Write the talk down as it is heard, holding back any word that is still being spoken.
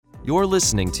You're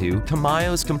listening to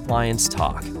Camayo's Compliance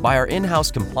Talk by our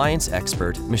in-house compliance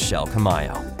expert, Michelle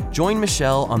Camayo. Join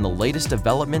Michelle on the latest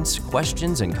developments,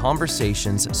 questions, and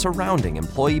conversations surrounding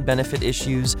employee benefit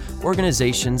issues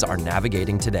organizations are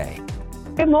navigating today.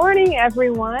 Good morning,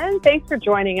 everyone. Thanks for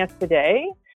joining us today.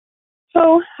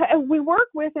 So we work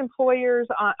with employers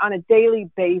on a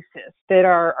daily basis that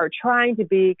are trying to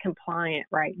be compliant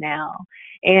right now.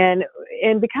 And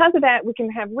because of that, we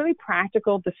can have really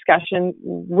practical discussion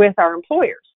with our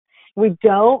employers. We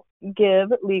don't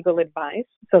give legal advice,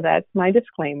 so that's my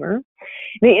disclaimer.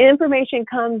 The information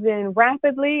comes in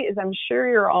rapidly, as I'm sure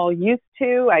you're all used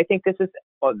to. I think this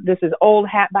is old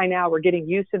hat by now. We're getting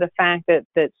used to the fact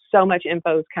that so much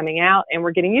info is coming out, and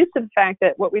we're getting used to the fact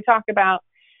that what we talk about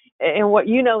and what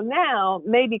you know now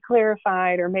may be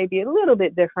clarified or may be a little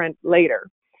bit different later.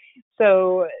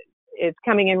 So it's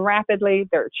coming in rapidly.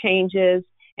 There are changes,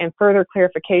 and further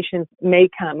clarifications may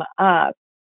come up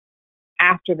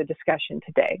after the discussion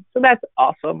today. So that's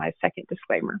also my second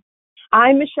disclaimer.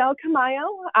 I'm Michelle Camayo.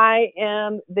 I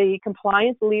am the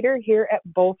compliance leader here at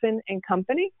Bolton &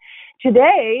 Company.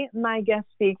 Today, my guest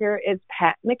speaker is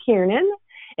Pat McKiernan,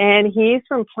 and he's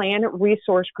from Plan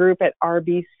Resource Group at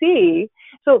RBC.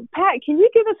 So, Pat, can you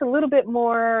give us a little bit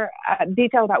more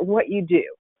detail about what you do?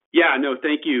 Yeah, no,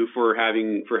 thank you for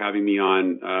having me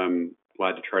on.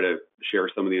 Glad to try to share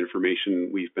some of the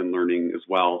information we've been learning as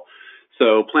well.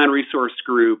 So, Plan Resource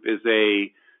Group is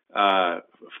a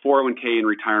 401k and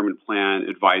retirement plan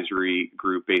advisory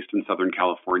group based in Southern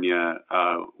California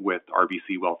with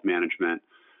RBC Wealth Management.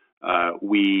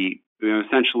 We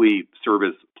essentially serve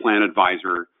as plan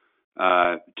advisor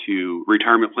to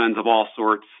retirement plans of all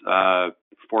sorts,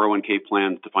 401k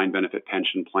plans, defined benefit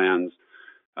pension plans,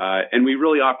 and we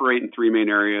really operate in three main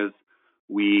areas.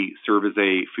 We serve as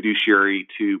a fiduciary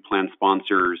to plan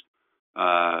sponsors,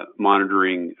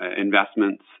 monitoring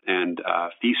investments and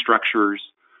fee structures.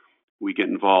 We get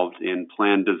involved in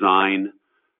plan design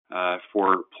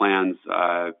for plans,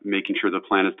 making sure the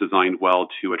plan is designed well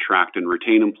to attract and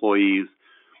retain employees.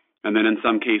 And then in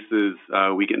some cases,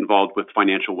 we get involved with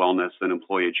financial wellness and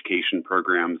employee education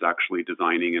programs, actually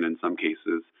designing and in some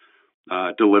cases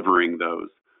delivering those.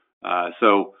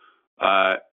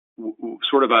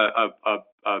 Sort of a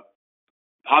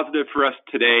positive for us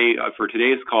today, for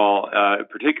today's call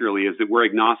particularly, is that we're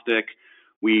agnostic.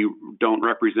 We don't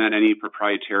represent any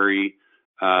proprietary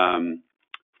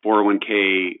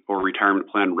 401k or retirement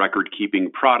plan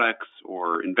record-keeping products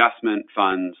or investment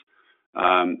funds.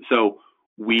 So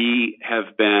we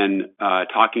have been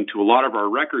talking to a lot of our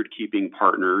record-keeping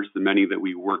partners, the many that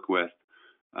we work with,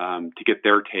 to get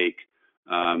their take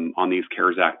on these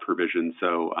CARES Act provisions.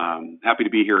 So happy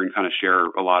to be here and kind of share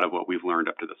a lot of what we've learned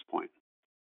up to this point.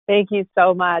 Thank you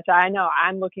so much. I know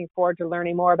I'm looking forward to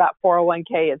learning more about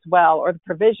 401k as well, or the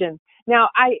provisions. Now,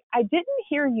 I didn't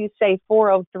hear you say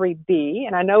 403B,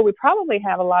 and I know we probably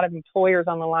have a lot of employers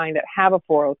on the line that have a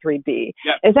 403B.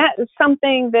 Yep. Is that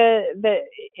something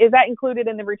is that included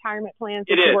in the retirement plans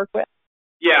that you work with?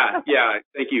 Yeah.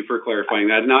 Thank you for clarifying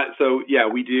that.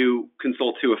 We do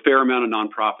consult to a fair amount of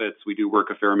nonprofits. We do work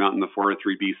a fair amount in the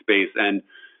 403B space, and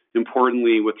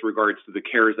importantly, with regards to the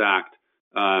CARES Act,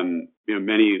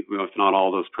 many, if not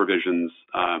all, those provisions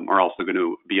are also going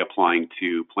to be applying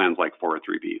to plans like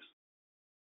 403Bs.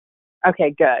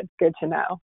 Okay, good. Good to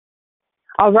know.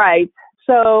 All right.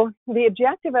 So the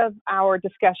objective of our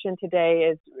discussion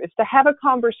today is to have a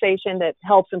conversation that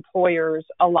helps employers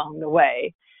along the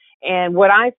way. And what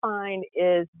I find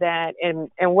is that, and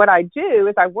what I do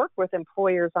is I work with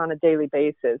employers on a daily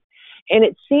basis. And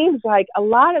it seems like a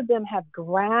lot of them have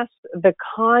grasped the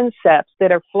concepts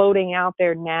that are floating out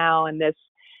there now in this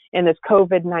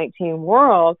COVID-19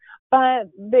 world.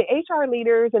 But the HR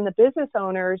leaders and the business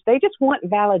owners, they just want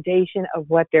validation of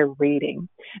what they're reading,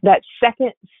 that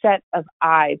second set of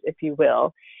eyes, if you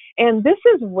will. And this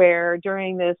is where,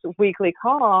 during this weekly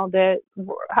call, that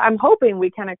I'm hoping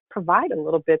we kind of provide a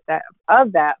little bit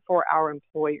of that for our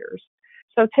employers.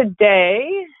 So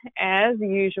today, as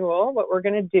usual, what we're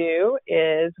going to do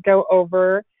is go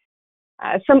over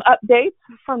some updates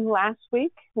from last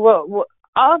week.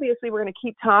 Obviously, we're going to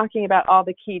keep talking about all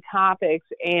the key topics,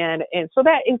 and so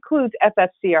that includes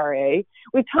FFCRA.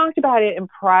 We talked about it in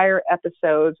prior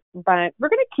episodes, but we're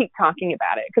going to keep talking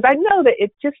about it because I know that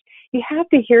you have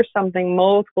to hear something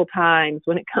multiple times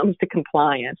when it comes to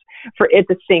compliance for it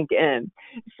to sink in.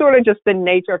 It's sort of just the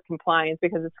nature of compliance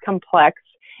because it's complex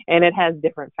and it has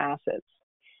different facets.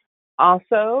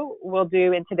 Also, we'll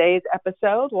do in today's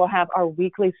episode, we'll have our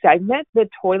weekly segment, the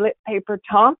Toilet Paper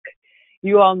Talk.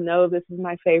 You all know this is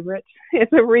my favorite.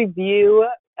 It's a review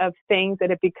of things that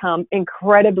have become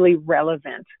incredibly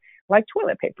relevant like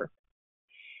toilet paper.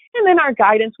 And then our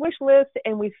guidance wish list,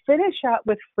 and we finish up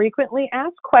with frequently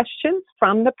asked questions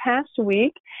from the past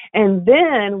week, and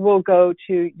then we'll go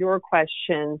to your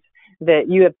questions that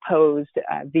you have posed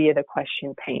via the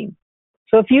question pane.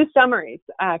 So a few summaries,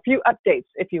 a few updates,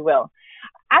 if you will.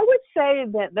 I would say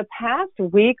that the past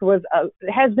week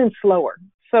has been slower.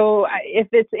 So if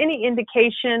it's any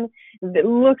indication, it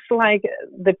looks like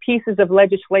the pieces of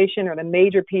legislation or the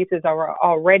major pieces are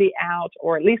already out,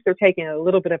 or at least they're taking a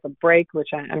little bit of a break, which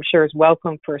I'm sure is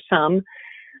welcome for some.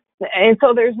 And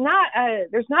so there's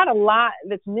not a lot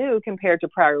that's new compared to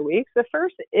prior weeks. The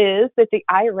first is that the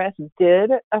IRS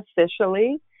did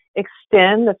officially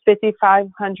extend the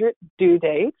 5,500 due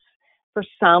dates for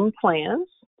some plans.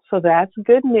 So that's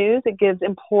good news. It gives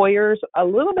employers a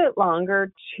little bit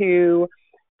longer to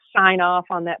sign off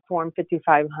on that Form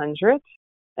 5500.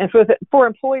 And for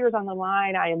employers on the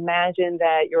line, I imagine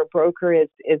that your broker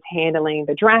is handling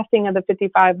the drafting of the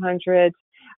 5500.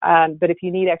 But if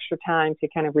you need extra time to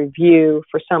kind of review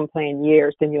for some plan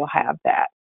years, then you'll have that.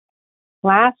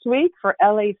 Last week for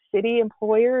LA City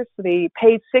employers, the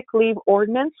paid sick leave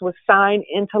ordinance was signed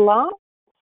into law.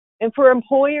 And for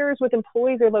employers with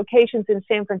employees or locations in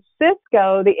San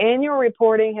Francisco, the annual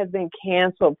reporting has been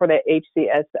canceled for the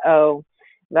HCSO.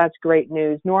 That's great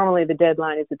news. Normally the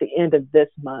deadline is at the end of this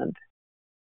month.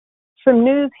 Some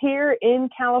news here in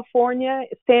California,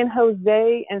 San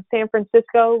Jose and San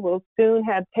Francisco will soon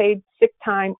have paid sick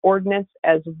time ordinance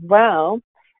as well,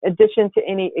 in addition to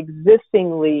any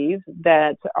existing leaves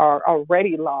that are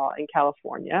already law in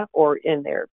California or in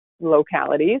their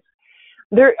localities.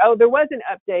 There was an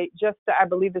update I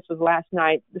believe this was last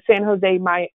night. The San Jose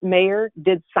mayor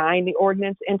did sign the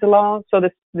ordinance into law. So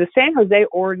the San Jose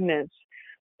ordinance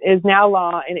is now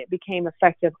law, and it became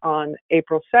effective on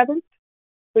April 7th.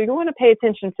 So you want to pay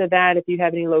attention to that if you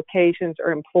have any locations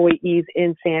or employees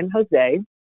in San Jose.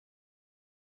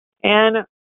 And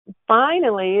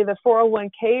finally, the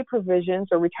 401k provisions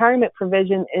or retirement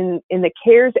provision in the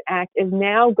CARES Act is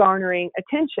now garnering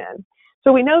attention.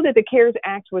 So we know that the CARES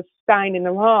Act was signed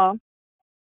into law.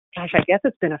 Gosh, I guess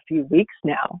it's been a few weeks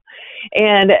now.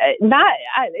 And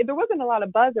there wasn't a lot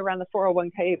of buzz around the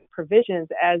 401k provisions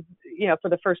as, for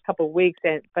the first couple of weeks.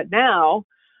 But now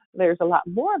there's a lot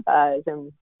more buzz,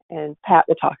 and Pat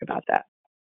will talk about that.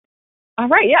 All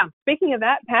right. Yeah. Speaking of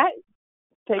that, Pat,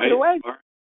 take it away.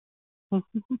 So,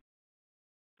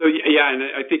 yeah, and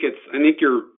I think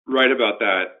you're right about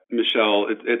that, Michelle.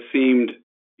 It seemed,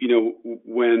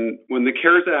 when the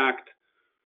CARES Act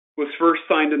was first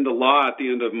signed into law at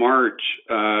the end of March,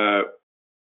 I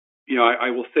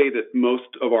will say that most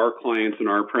of our clients in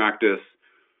our practice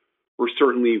were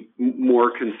certainly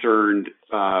more concerned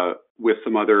with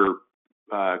some other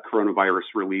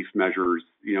coronavirus relief measures,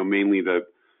 mainly the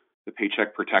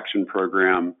Paycheck Protection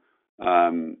Program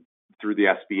through the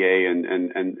SBA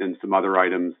and some other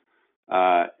items.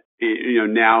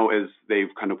 Now as they've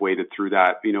kind of waded through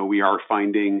that, we are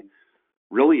finding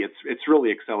really it's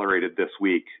really accelerated this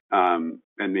week, and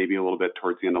maybe a little bit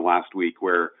towards the end of last week,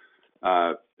 where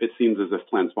it seems as if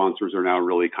plan sponsors are now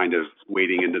really kind of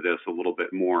wading into this a little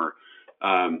bit more.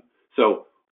 So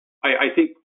I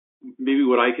think maybe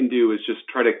what I can do is just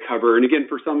try to cover, and again,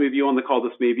 for some of you on the call,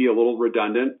 this may be a little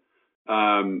redundant,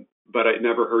 but it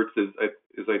never hurts,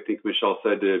 as I think Michelle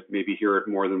said, to maybe hear it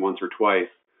more than once or twice.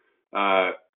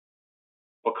 I'll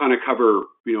kind of cover,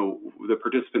 the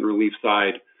participant relief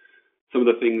side, some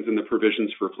of the things in the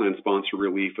provisions for plan sponsor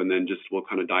relief, and then we'll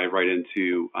kind of dive right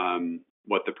into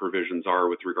what the provisions are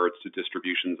with regards to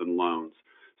distributions and loans.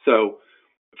 So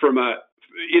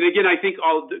and again, I think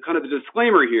kind of the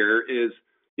disclaimer here is,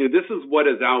 this is what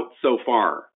is out so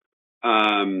far.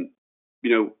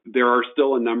 There are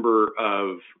still a number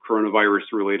of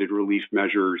coronavirus-related relief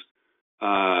measures,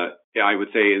 I would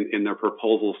say, in the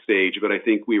proposal stage. But I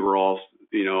think we were all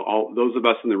those of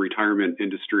us in the retirement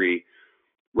industry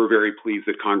were very pleased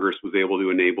that Congress was able to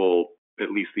enable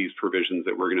at least these provisions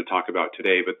that we're going to talk about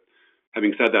today. But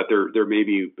having said that, there may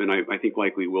be, and I think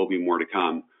likely will be, more to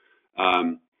come.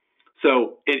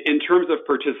 So in terms of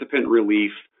participant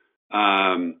relief,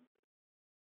 the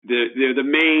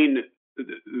main,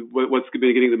 what's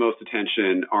been getting the most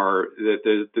attention are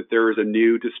that there is a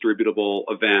new distributable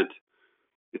event.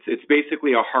 It's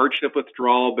basically a hardship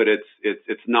withdrawal, but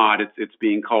it's not. It's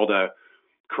being called a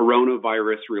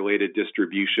coronavirus-related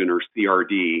distribution, or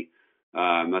CRD.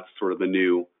 That's sort of the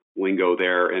new lingo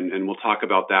there, and we'll talk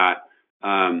about that.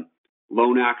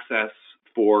 Loan access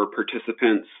for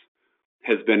participants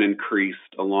has been increased,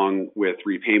 along with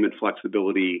repayment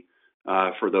flexibility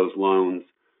for those loans.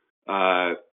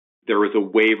 There was a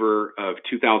waiver of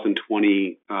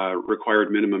 2020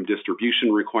 required minimum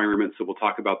distribution requirements, so we'll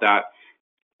talk about that.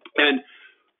 And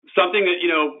something that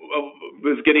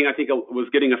was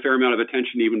getting a fair amount of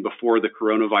attention even before the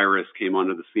coronavirus came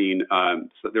onto the scene.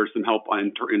 So there's some help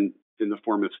in the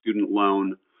form of student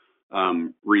loan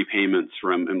repayments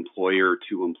from employer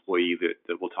to employee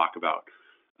that we'll talk about.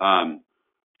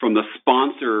 From the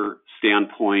sponsor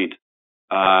standpoint,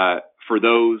 for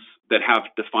those that have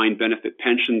defined benefit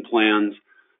pension plans,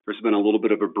 there's been a little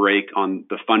bit of a break on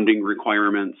the funding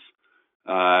requirements.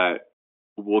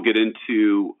 We'll get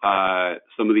into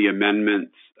some of the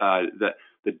amendments.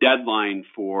 The deadline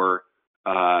for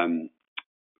plan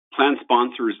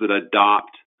sponsors that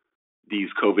adopt these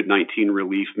COVID-19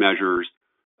 relief measures,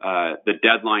 the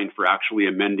deadline for actually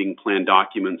amending plan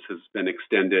documents has been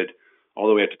extended all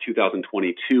the way up to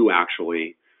 2022,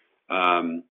 actually.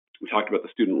 We talked about the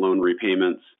student loan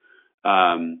repayments.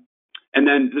 And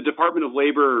then the Department of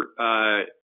Labor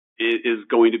is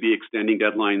going to be extending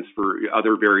deadlines for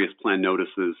other various plan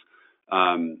notices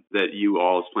that you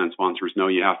all as plan sponsors know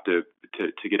you have to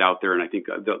get out there. And I think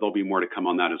there'll be more to come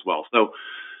on that as well. So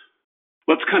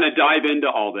let's kind of dive into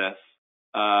all this.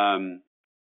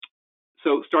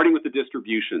 So starting with the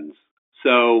distributions.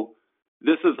 So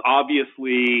this is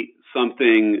obviously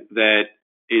something that,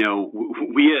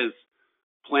 we as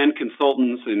plan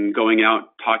consultants and going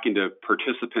out talking to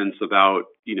participants about,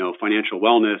 financial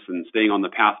wellness and staying on the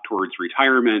path towards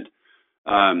retirement,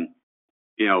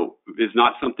 is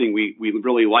not something we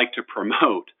really like to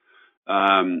promote.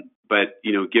 But,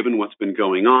 given what's been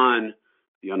going on,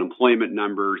 the unemployment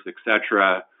numbers, et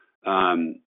cetera,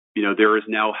 there is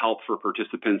now help for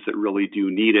participants that really do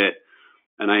need it.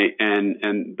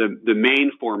 And the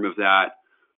main form of that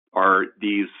are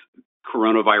these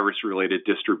coronavirus-related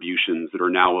distributions that are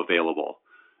now available.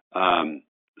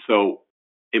 So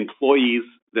employees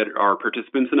that are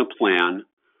participants in a plan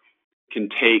can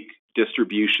take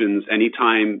distributions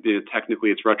anytime.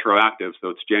 Technically, it's retroactive, so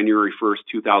it's January 1st,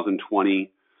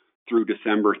 2020 through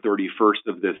December 31st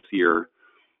of this year.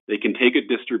 They can take a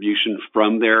distribution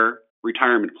from their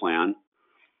retirement plan.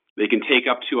 They can take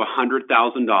up to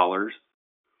 $100,000,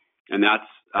 and that's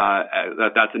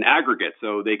an aggregate.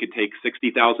 So they could take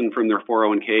 $60,000 from their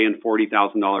 401k and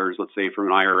 $40,000, let's say, from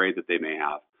an IRA that they may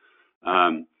have.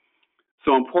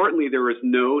 So importantly, there is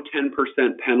no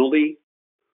 10% penalty,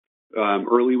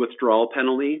 early withdrawal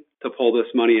penalty to pull this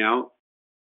money out.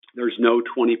 There's no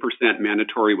 20%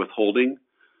 mandatory withholding.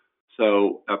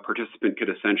 So a participant could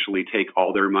essentially take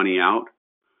all their money out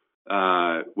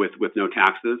with no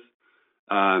taxes.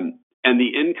 And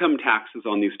the income taxes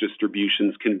on these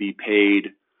distributions can be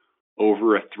paid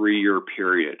over a 3-year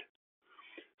period.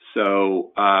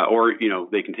 So, or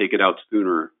they can take it out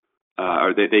sooner,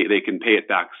 or they can pay it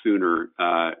back sooner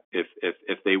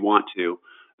if they want to.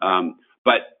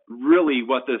 But really,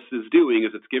 what this is doing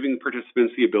is it's giving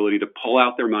participants the ability to pull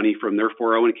out their money from their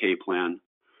 401k plan.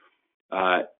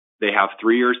 They have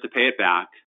 3 years to pay it back,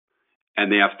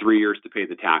 and they have 3 years to pay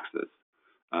the taxes.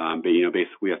 But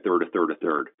basically a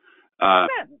third.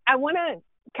 I want to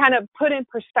kind of put in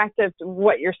perspective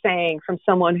what you're saying from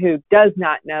someone who does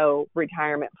not know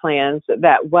retirement plans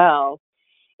that well.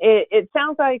 It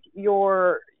sounds like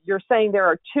you're saying there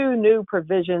are 2 new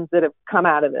provisions that have come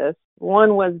out of this.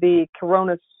 One was the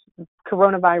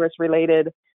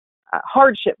coronavirus-related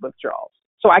hardship withdrawals.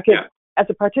 So I could, as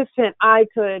a participant, I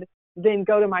could then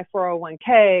go to my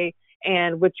 401k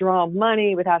and withdraw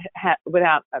money without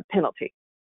a penalty.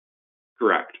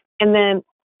 Correct. And then,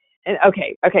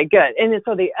 okay, good. And then,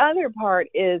 so the other part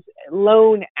is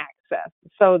loan access.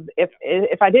 So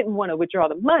if I didn't want to withdraw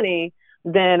the money,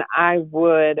 then I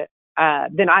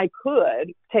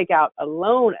could take out a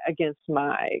loan against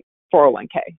my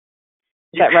 401k.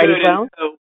 Is that right as well?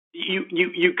 So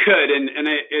you could, and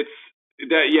it's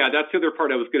that. Yeah, that's the other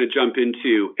part I was going to jump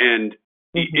into. And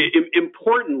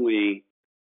importantly,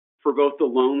 for both the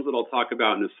loans that I'll talk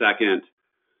about in a second,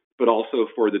 but also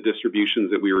for the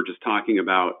distributions that we were just talking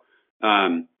about,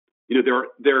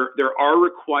 there are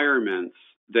requirements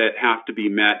that have to be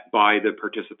met by the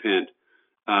participant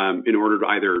in order to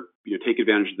either take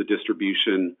advantage of the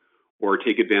distribution or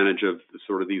take advantage of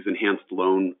sort of these enhanced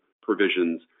loan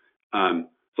provisions.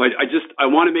 So I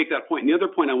want to make that point. And the other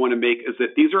point I want to make is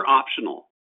that these are optional.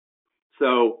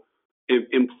 So if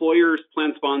employers,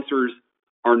 plan sponsors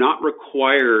are not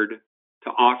required to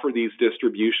offer these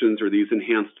distributions or these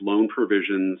enhanced loan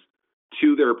provisions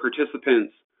to their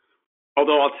participants.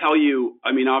 Although I'll tell you,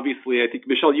 obviously, I think,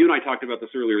 Michelle, you and I talked about this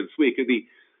earlier this week,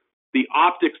 the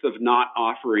optics of not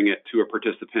offering it to a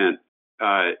participant,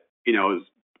 is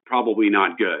probably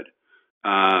not good.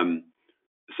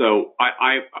 so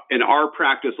I in our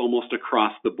practice, almost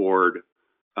across the board,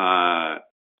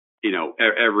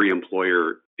 every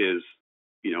employer is,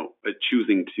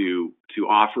 choosing to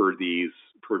offer these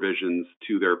provisions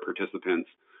to their participants.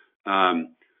 I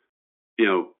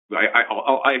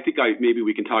think maybe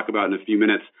we can talk about in a few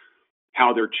minutes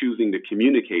how they're choosing to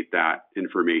communicate that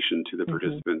information to the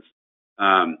participants.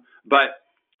 But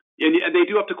they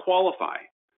do have to qualify.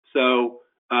 So,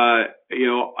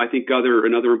 I think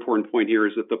another important point here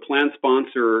is that the plan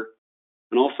sponsor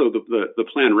and also the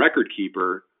plan record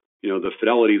keeper, the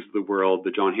Fidelities of the world,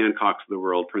 the John Hancocks of the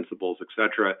world, Principals, et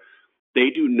cetera, they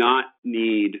do not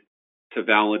need to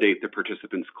validate the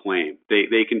participant's claim.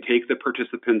 They can take the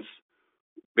participants,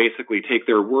 basically take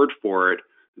their word for it,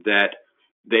 that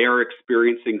they are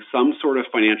experiencing some sort of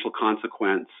financial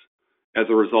consequence as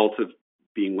a result of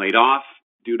being laid off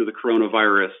due to the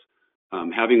coronavirus,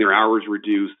 having their hours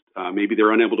reduced. Maybe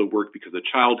they're unable to work because of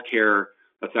childcare.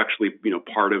 That's actually,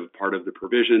 part of the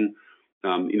provision.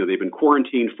 They've been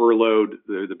quarantined, furloughed,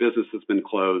 the business has been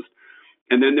closed.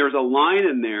 And then there's a line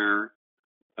in there,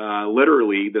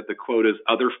 literally, that the quote is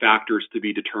other factors to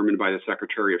be determined by the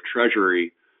Secretary of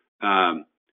Treasury.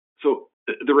 So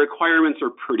the requirements are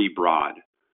pretty broad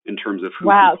in terms of who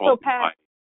can qualify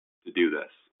to do this.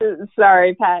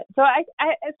 Sorry, Pat. So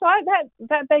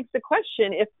that begs the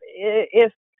question: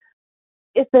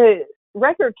 if the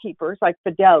record keepers like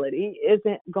Fidelity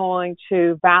isn't going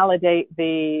to validate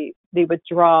the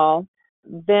withdrawal,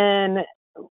 then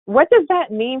what does that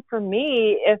mean for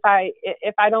me if I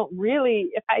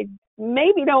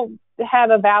maybe don't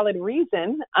have a valid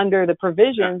reason under the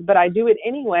provisions, but I do it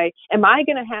anyway? Am I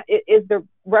going to is the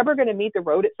rubber going to meet the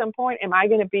road at some point? Am I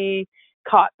going to be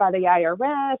caught by the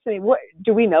IRS? I mean, what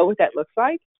do we know what that looks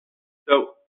like?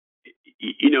 So,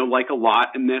 like a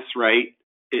lot in this, right?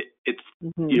 It's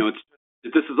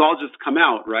this has all just come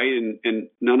out, right? And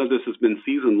none of this has been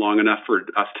seasoned long enough for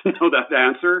us to know that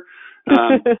answer.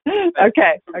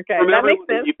 Okay, that makes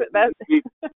sense.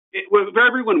 For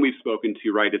everyone we've spoken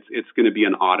to, right, it's going to be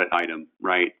an audit item,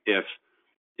 right? If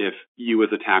you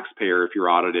as a taxpayer, if you're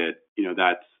audited,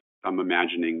 that's, I'm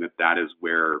imagining that is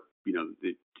where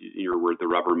where the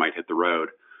rubber might hit the road.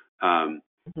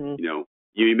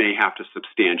 You may have to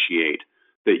substantiate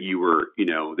that you were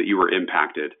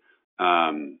impacted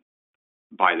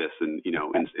by this in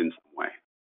some way.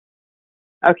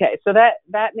 Okay, so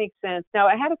that makes sense. Now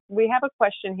we have a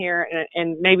question here,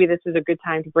 and maybe this is a good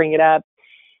time to bring it up.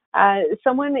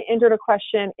 Someone entered a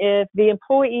question: if the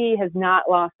employee has not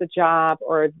lost a job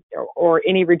or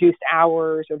any reduced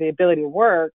hours or the ability to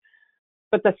work,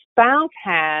 but the spouse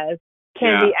has,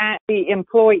 can the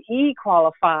employee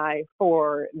qualify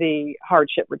for the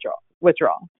hardship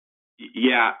withdrawal?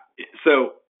 Yeah,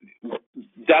 so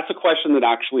that's a question that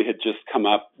actually had just come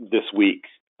up this week.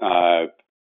 And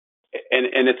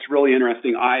it's really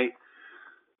interesting.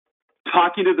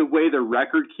 Talking to the way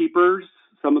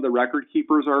some of the record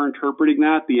keepers are interpreting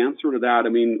that, the answer to that, I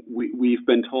mean, we've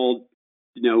been told,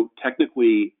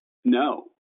 technically no.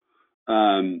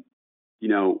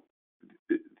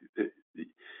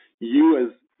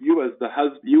 You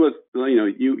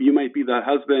might be the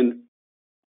husband,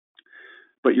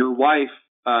 but your wife,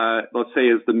 let's say,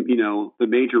 is the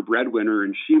major breadwinner,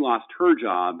 and she lost her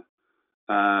job.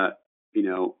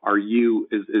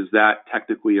 Is that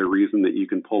technically a reason that you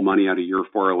can pull money out of your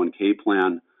 401k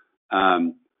plan?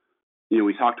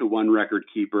 We talked to one record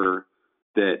keeper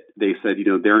that they said,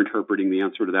 they're interpreting the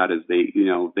answer to that as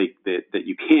that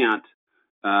you can't.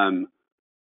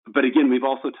 But again, we've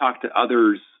also talked to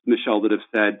others, Michelle, that have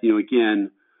said,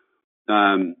 again,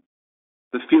 the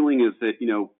feeling is that,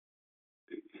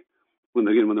 when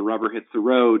the rubber hits the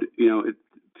road, the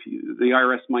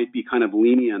IRS might be kind of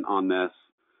lenient on this.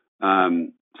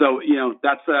 So,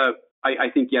 that's I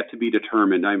think yet to be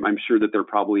determined. I'm sure that there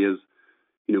probably is,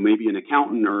 maybe an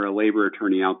accountant or a labor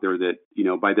attorney out there that,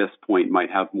 by this point might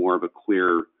have more of a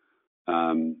clear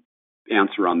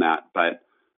answer on that. But,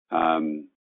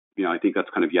 I think that's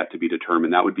kind of yet to be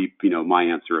determined. That would be, my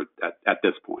answer at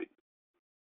this point.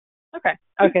 Okay.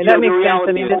 That makes sense.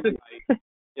 I mean,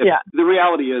 the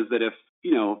reality is that if,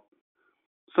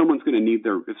 someone's going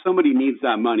to if somebody needs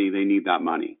that money, they need that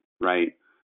money, right?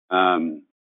 And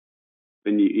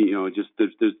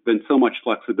there's been so much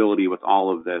flexibility with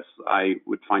all of this. I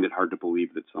would find it hard to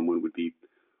believe that someone would be,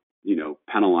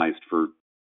 penalized for,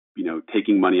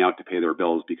 taking money out to pay their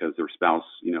bills because their spouse,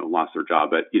 lost their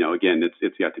job. But, again,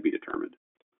 it's yet to be determined.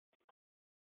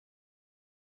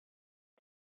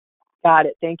 Got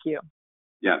it. Thank you.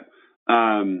 Yeah.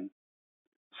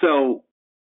 So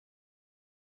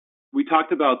we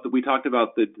talked about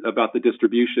the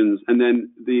distributions, and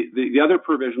then the other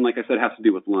provision, like I said, has to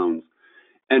do with loans.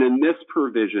 And in this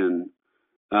provision,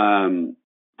 the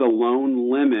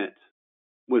loan limit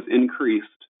was increased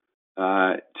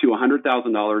to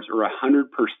 $100,000 or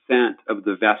 100% of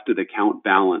the vested account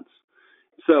balance.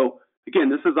 So again,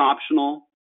 this is optional.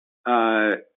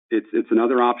 It's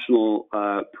another optional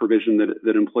provision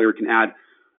that employer can add.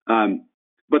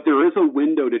 But there is a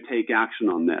window to take action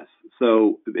on this.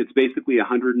 So it's basically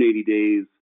 180 days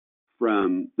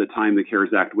from the time the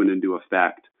CARES Act went into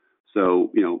effect.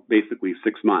 So, basically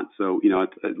 6 months. So,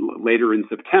 it's, later in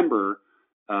September,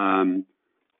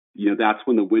 that's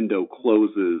when the window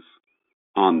closes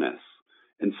on this.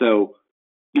 And so,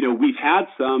 we've had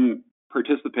some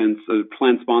participants,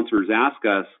 plan sponsors ask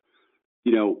us,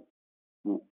 do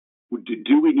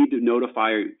we need to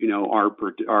notify,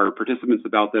 our participants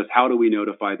about this? How do we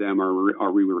notify them?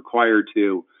 Are we required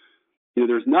to?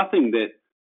 There's nothing that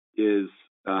is,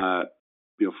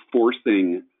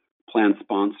 forcing plan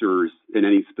sponsors in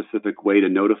any specific way to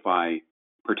notify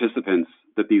participants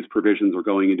that these provisions are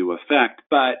going into effect.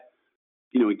 But,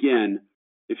 again,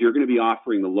 if you're going to be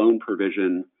offering the loan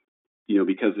provision,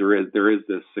 because there is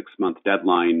this 6-month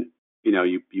deadline,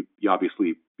 you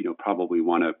obviously, probably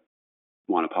want to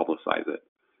publicize it.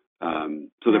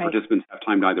 So the participants have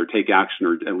time to either take action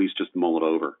or at least just mull it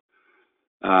over.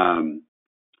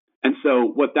 And so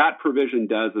what that provision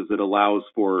does is it allows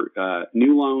for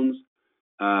new loans.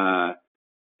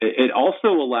 It also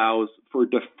allows for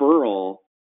deferral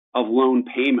of loan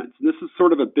payments. And this is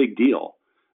sort of a big deal.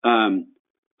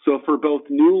 So for both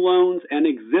new loans and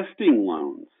existing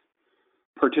loans,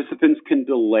 participants can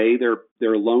delay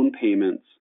their loan payments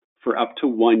for up to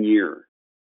 1 year.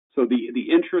 So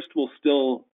the interest will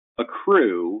still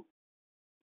accrue,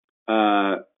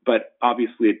 but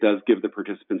obviously it does give the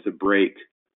participants a break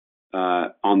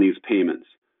on these payments.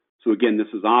 So again,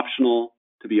 this is optional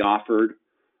to be offered,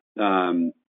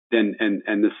 and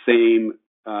the same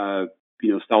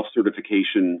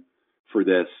self-certification for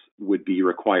this would be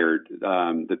required,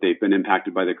 that they've been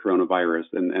impacted by the coronavirus,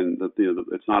 and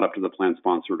it's not up to the plan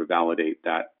sponsor to validate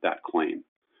that claim.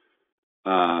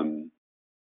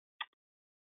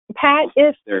 Pat,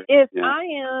 if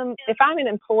I'm an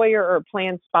employer or a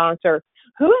plan sponsor,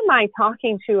 who am I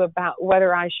talking to about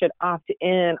whether I should opt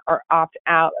in or opt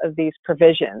out of these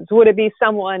provisions? Would it be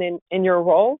someone in your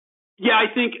role? Yeah, I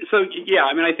think so. Yeah,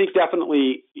 I mean, I think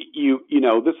definitely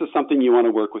this is something you want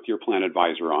to work with your plan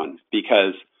advisor on,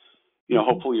 because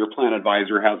hopefully your plan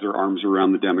advisor has their arms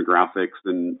around the demographics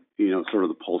and sort of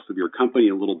the pulse of your company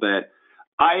a little bit.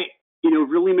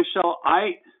 Really, Michelle,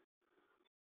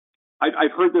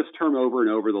 I've heard this term over and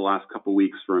over the last couple of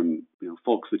weeks from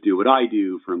folks that do what I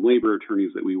do, from labor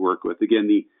attorneys that we work with. Again,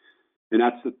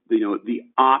 the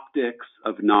optics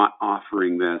of not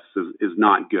offering this is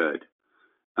not good.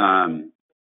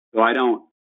 So I don't,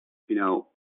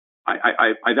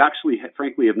 I've actually,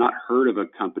 frankly, have not heard of a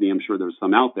company. I'm sure there's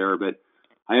some out there, but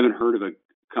I haven't heard of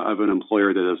an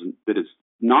employer that is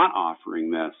not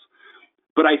offering this.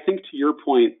 But I think, to your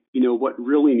point, what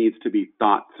really needs to be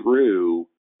thought through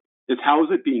is how is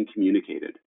it being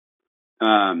communicated.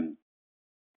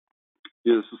 This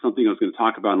is something I was going to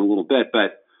talk about in a little bit,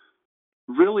 but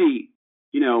really,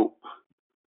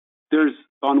 there's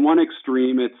on one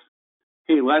extreme, it's,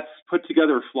 hey, let's put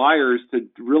together flyers to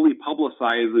really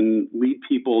publicize and lead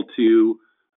people to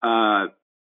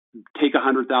take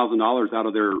 $100,000 out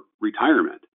of their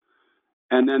retirement.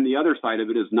 And then the other side of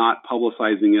it is not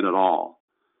publicizing it at all.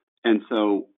 And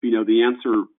so, the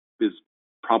answer is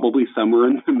probably somewhere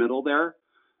in the middle there.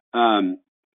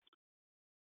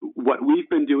 What we've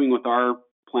been doing with our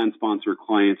plan sponsor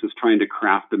clients is trying to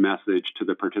craft a message to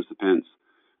the participants,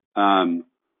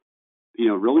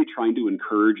 really trying to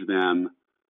encourage them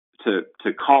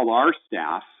to call our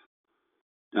staff,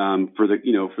 for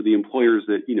the employers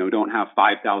that, don't have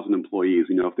 5,000 employees,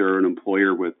 if they're an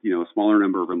employer with, a smaller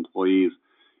number of employees,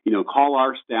 call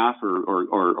our staff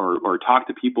or talk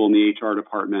to people in the HR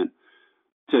department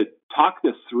to talk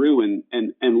this through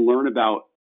and learn about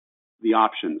the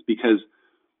options, because,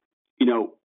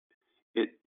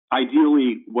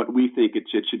 ideally what we think it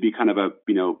should be kind of a,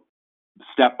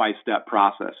 step-by-step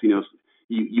process.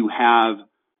 You have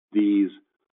these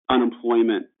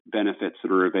unemployment benefits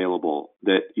that are available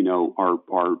that,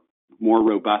 are more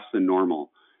robust than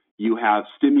normal. You have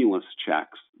stimulus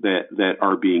checks that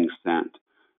are being sent.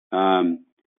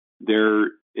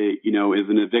 There, is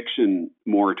an eviction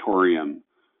moratorium.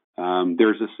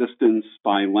 There's assistance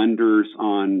by lenders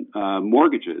on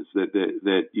mortgages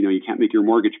that you can't make your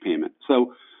mortgage payment.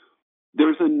 So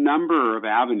there's a number of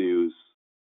avenues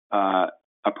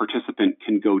a participant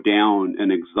can go down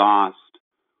and exhaust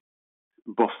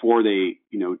before they,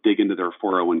 dig into their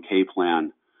 401k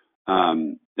plan.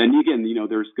 And again,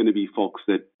 there's going to be folks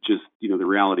that just, the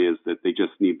reality is that they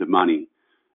just need the money.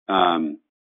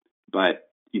 But,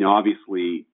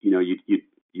 obviously,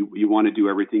 you want to do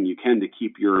everything you can to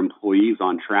keep your employees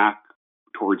on track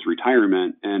towards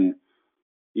retirement. And,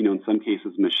 in some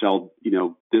cases, Michelle,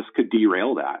 this could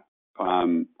derail that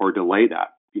or delay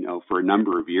that, for a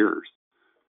number of years.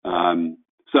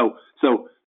 So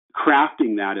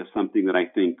crafting that is something that I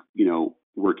think,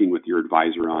 working with your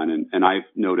advisor on, and I've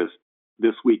noticed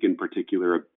this week in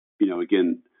particular,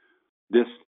 again, this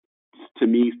to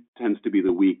me tends to be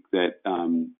the week that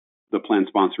the plan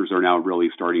sponsors are now really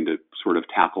starting to sort of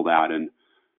tackle that, and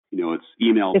it's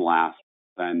email blasts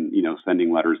and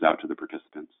sending letters out to the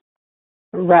participants.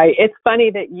 Right. It's funny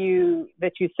that you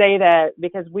say that,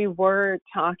 because we were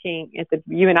talking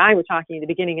you and I were talking at the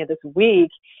beginning of this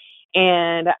week,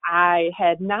 and I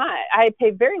had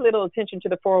paid very little attention to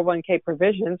the 401k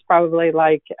provisions, probably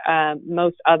like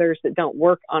most others that don't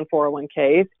work on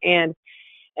 401ks. And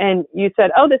you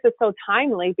said, oh, this is so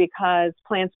timely because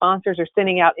plan sponsors are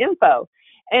sending out info.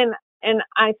 And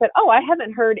I said, oh, I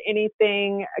haven't heard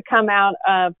anything come out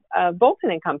of Bolton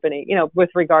and Company, with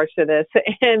regards to this.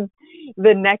 And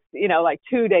the next, like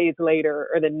 2 days later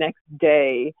or the next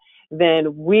day,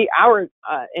 then our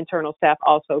internal staff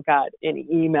also got an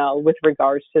email with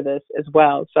regards to this as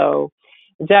well. So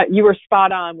you were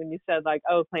spot on when you said, like,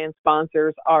 oh, plan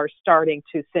sponsors are starting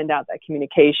to send out that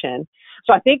communication.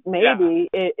 So I think maybe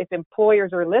if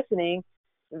employers are listening,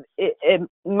 it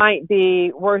might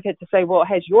be worth it to say, well,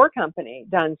 has your company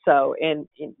done so?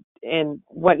 And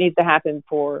what needs to happen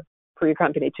for your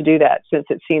company to do that, since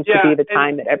it seems to be the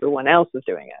time that everyone else is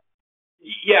doing it?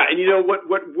 Yeah, and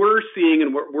what we're seeing,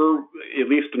 and what we're, at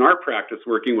least in our practice,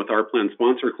 working with our plan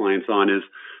sponsor clients on is,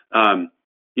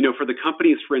 for the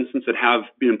companies, for instance, that have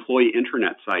employee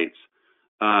intranet sites,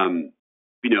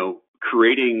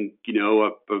 creating,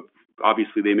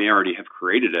 obviously they may already have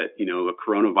created it, a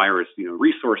coronavirus,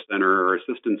 resource center or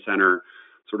assistance center,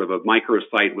 sort of a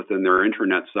microsite within their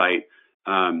intranet site,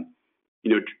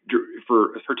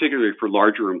 particularly for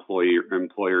larger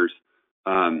employers,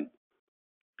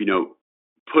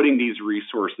 putting these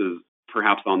resources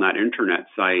perhaps on that internet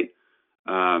site,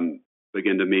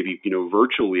 again, to maybe,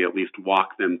 virtually at least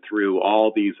walk them through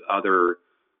all these other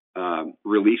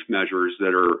relief measures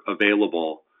that are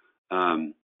available.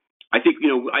 I think,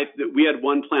 we had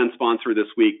one plan sponsor this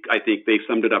week. I think they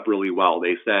summed it up really well.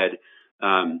 They said,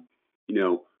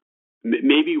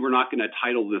 maybe we're not going to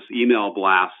title this email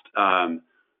blast,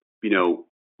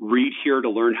 read here to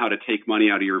learn how to take money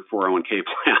out of your 401k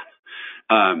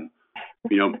plan.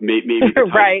 Maybe the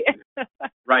title, right.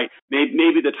 Right.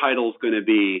 Maybe the title is going to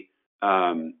be,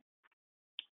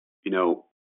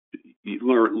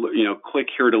 click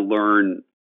here to learn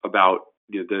about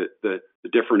the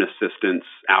different assistance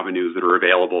avenues that are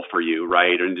available for you,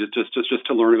 right? And just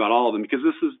to learn about all of them, because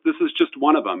this is just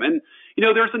one of them. And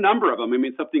there's a number of them. I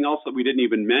mean, something else that we didn't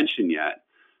even mention yet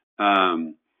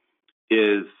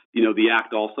is the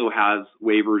Act also has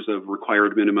waivers of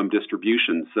required minimum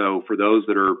distribution. So for those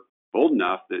that are old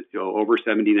enough that over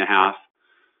 70 and a half,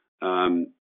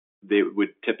 they would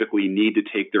typically need to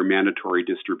take their mandatory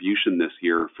distribution this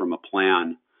year from a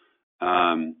plan.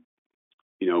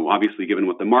 Obviously, given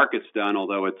what the market's done,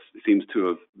 although it seems to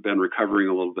have been recovering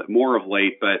a little bit more of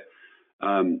late, but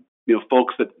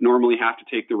folks that normally have to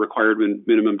take the required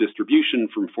minimum distribution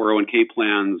from 401k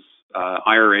plans,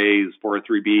 IRAs,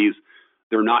 403bs,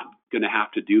 they're not going to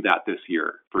have to do that this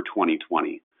year for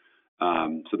 2020.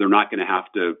 So they're not going to have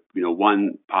to,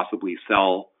 one, possibly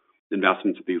sell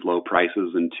investments at these low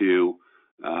prices, and two,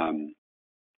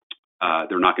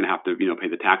 they're not going to have to, pay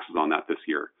the taxes on that this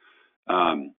year.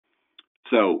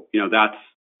 So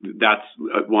that's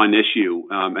one issue,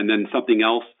 and then something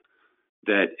else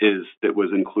that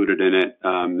was included in it.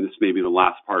 This may be the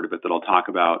last part of it that I'll talk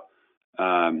about.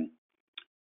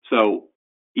 So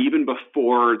even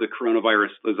before the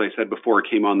coronavirus, as I said before,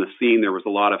 came on the scene, there was a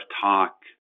lot of talk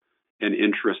and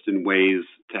interest in ways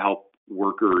to help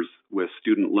workers with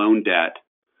student loan debt.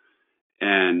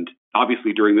 And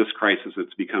obviously during this crisis,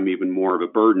 it's become even more of a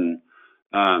burden.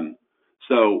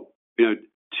 So,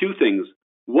 two things.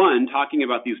 One, talking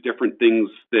about these different things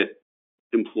that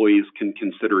employees can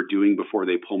consider doing before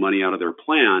they pull money out of their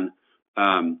plan.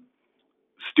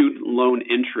 Student loan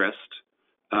interest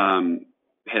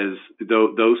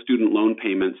those student loan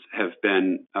payments have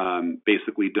been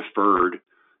basically deferred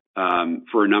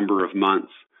for a number of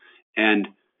months. And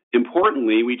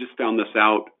importantly, we just found this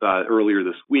out earlier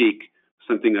this week,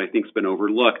 something I think has been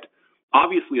overlooked.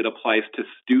 obviously it applies to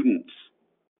students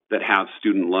that have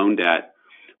student loan debt,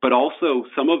 but also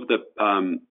some of the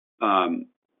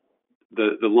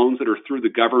loans that are through the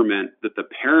government that the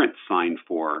parents signed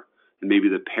for, and maybe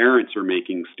the parents are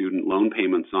making student loan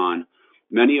payments on.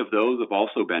 Many of those have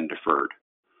also been deferred.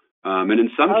 And in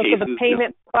some cases, so the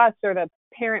payment plus or the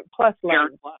parent plus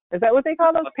loan. Is that what they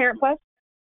call those? Parent plus?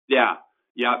 Yeah.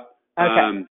 Yeah.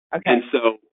 Okay. And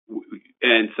so,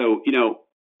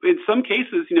 in some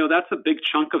cases, that's a big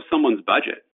chunk of someone's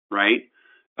budget, right?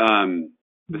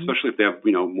 Especially if they have,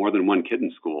 more than one kid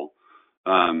in school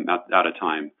at a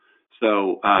time.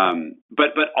 So,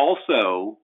 but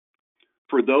also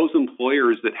for those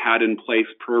employers that had in place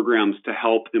programs to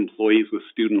help employees with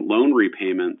student loan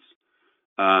repayments,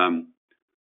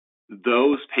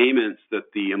 those payments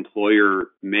that the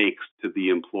employer makes to the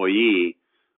employee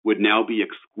would now be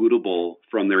excludable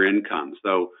from their income.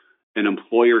 So an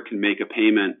employer can make a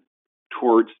payment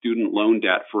towards student loan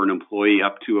debt for an employee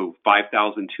up to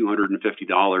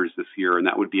 $5,250 this year, and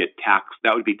that would be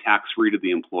tax-free to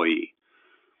the employee.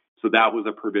 So that was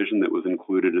a provision that was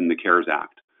included in the CARES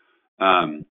Act.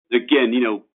 Again,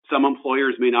 some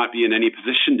employers may not be in any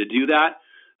position to do that,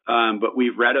 but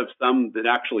we've read of some that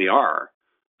actually are,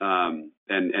 and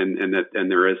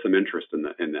there is some interest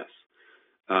in this.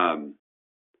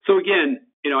 So again,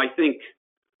 I think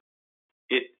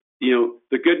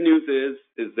the good news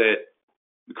is that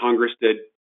Congress did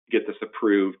get this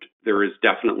approved. There is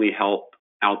definitely help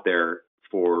out there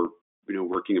for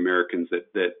working Americans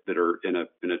that are in a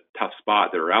tough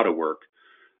spot, that are out of work.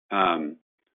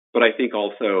 But I think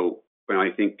also,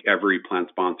 I think every plan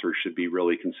sponsor should be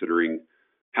really considering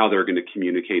how they're going to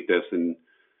communicate this and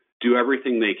do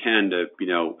everything they can to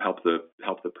help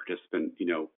the participant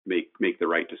make the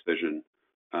right decision.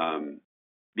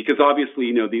 Because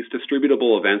obviously, these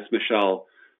distributable events, Michelle,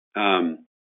 the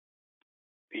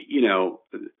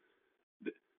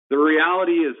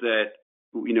reality is that,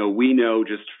 we know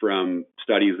just from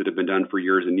studies that have been done for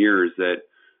years and years that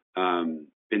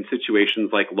in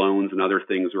situations like loans and other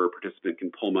things where a participant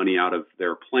can pull money out of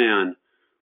their plan,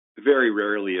 very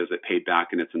rarely is it paid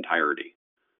back in its entirety.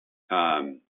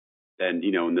 And,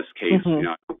 in this case,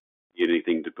 I don't need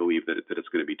anything to believe that it's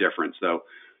going to be different. So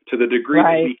to the degree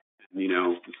that we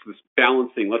this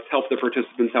balancing, let's help the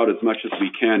participants out as much as we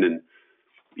can and,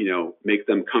 make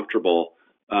them comfortable.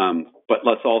 But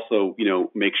let's also,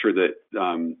 make sure that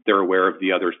they're aware of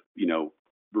the other,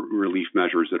 relief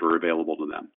measures that are available to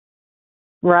them.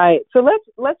 Right. So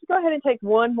let's go ahead and take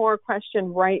one more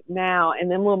question right now,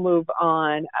 and then we'll move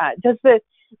on.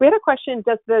 We had a question,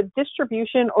 does the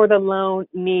distribution or the loan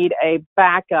need a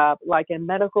backup, like a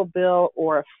medical bill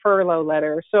or a furlough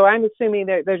letter? So I'm assuming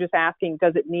they're just asking,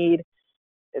 does it need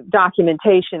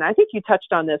documentation? I think you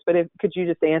touched on this, but could you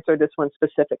just answer this one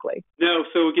specifically? No.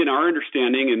 So again, our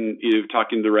understanding, and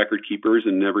talking to the record keepers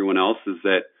and everyone else, is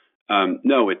that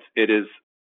no, it is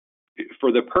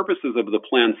for the purposes of the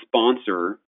plan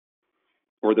sponsor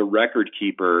or the record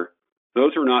keeper.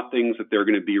 Those are not things that they're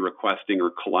going to be requesting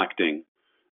or collecting.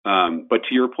 But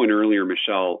to your point earlier,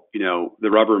 Michelle,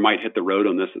 the rubber might hit the road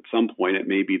on this at some point. It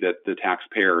may be that the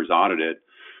taxpayer is audited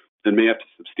and may have to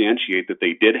substantiate that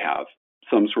they did have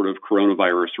some sort of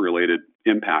coronavirus-related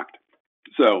impact.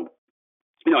 So,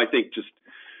 I think just,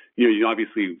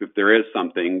 obviously, if there is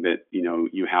something that,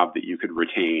 you have that you could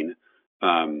retain,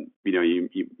 you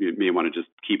may want to just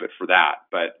keep it for that.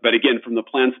 But again, from the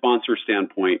plan sponsor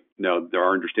standpoint, no,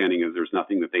 our understanding is there's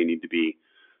nothing that they need to be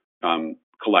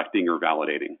collecting or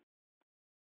validating.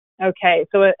 Okay,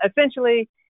 so essentially,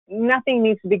 nothing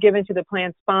needs to be given to the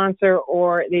plan sponsor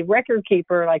or the record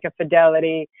keeper, like a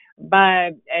Fidelity.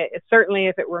 But certainly,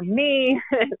 if it were me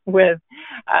with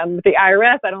the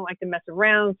IRS, I don't like to mess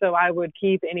around, so I would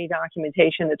keep any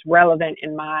documentation that's relevant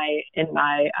in my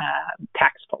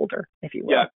tax folder, if you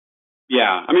will.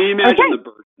 Yeah. I mean, imagine the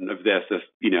burden of this. If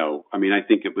I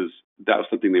think that was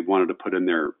something they wanted to put in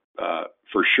there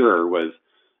for sure, was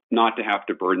not to have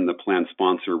to burden the plan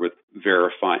sponsor with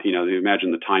verifying,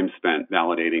 imagine the time spent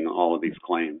validating all of these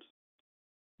claims.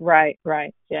 Right.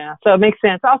 Yeah. So it makes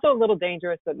sense. Also a little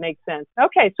dangerous, but makes sense.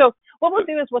 Okay. So what we'll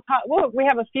do is we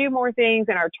have a few more things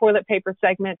in our toilet paper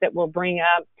segment that we'll bring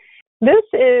up. This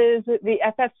is the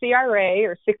FFCRA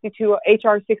or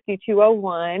HR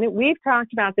 6201. We've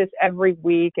talked about this every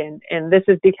week, and this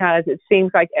is because it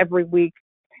seems like every week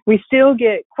we still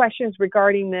get questions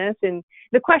regarding this, and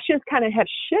the questions kind of have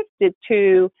shifted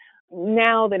to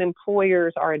now that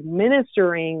employers are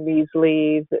administering these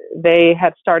leaves, they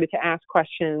have started to ask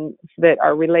questions that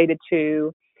are related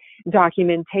to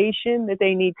documentation that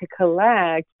they need to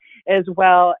collect, as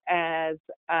well as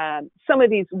some of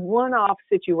these one-off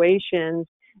situations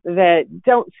that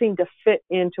don't seem to fit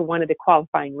into one of the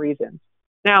qualifying reasons.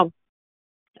 Now,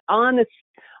 on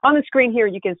the screen here,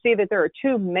 you can see that there are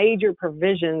two major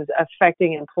provisions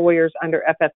affecting employers under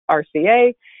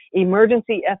FFRCA: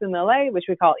 emergency FMLA, which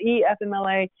we call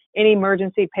eFMLA, and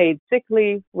emergency paid sick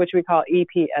leave, which we call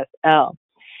EPSL.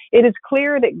 It is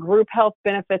clear that group health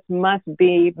benefits must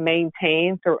be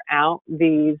maintained throughout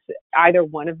either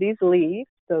one of these leaves,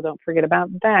 so don't forget about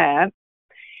that.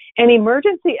 And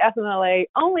emergency FMLA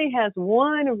only has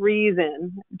one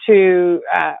reason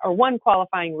or one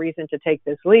qualifying reason to take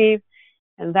this leave,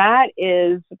 and that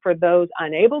is for those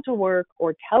unable to work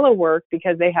or telework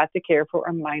because they have to care for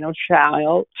a minor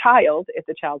child if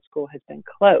the child's school has been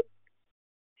closed.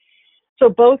 So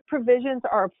both provisions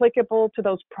are applicable to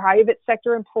those private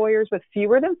sector employers with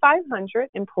fewer than 500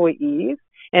 employees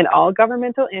and all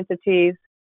governmental entities.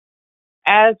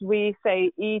 As we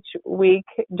say each week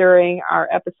during our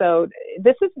episode,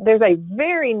 there's a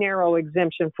very narrow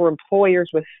exemption for employers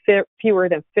with fewer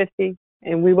than 50,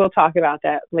 and we will talk about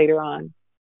that later on.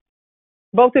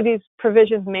 Both of these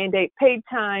provisions mandate paid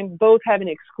time. Both have an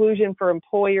exclusion for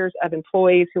employers of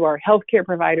employees who are healthcare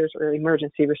providers or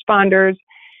emergency responders.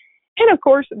 And of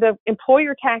course, the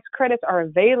employer tax credits are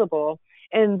available,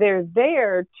 and they're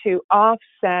there to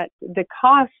offset the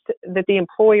cost that the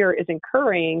employer is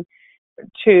incurring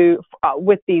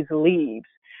with these leaves.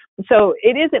 So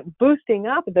it isn't boosting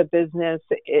up the business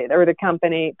or the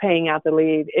company paying out the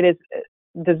leave. It is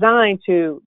designed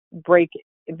for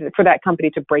that company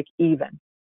to break even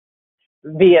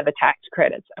via the tax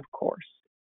credits, of course.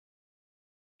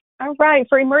 All right,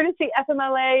 for emergency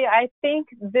FMLA, I think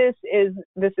this is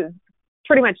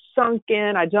pretty much sunk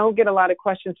in. I don't get a lot of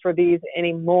questions for these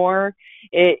anymore.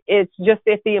 It's just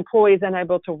if the employee is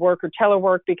unable to work or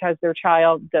telework because their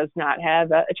child does not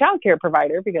have a child care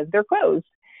provider because they're closed.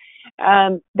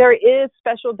 There is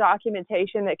special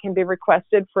documentation that can be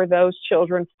requested for those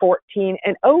children 14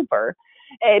 and over,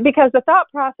 because the thought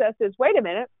process is, wait a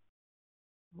minute,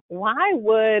 why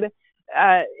would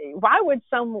a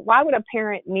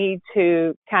parent need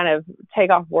to kind of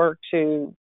take off work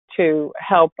to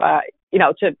help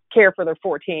to care for their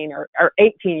 14 or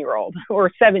 18-year-old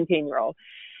or 17-year-old.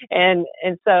 And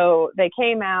so they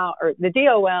came out, or the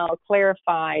DOL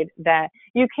clarified that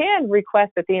you can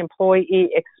request that the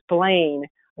employee explain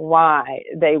why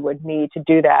they would need to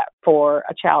do that for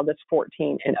a child that's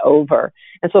 14 and over.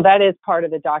 And so that is part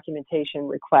of the documentation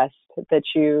request that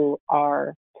you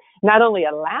are not only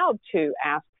allowed to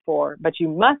ask for, but you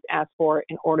must ask for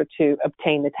in order to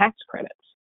obtain the tax credits.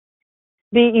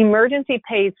 The emergency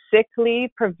paid sick leave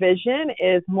provision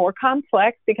is more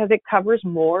complex because it covers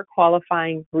more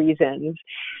qualifying reasons.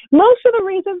 Most of the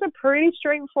reasons are pretty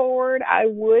straightforward. I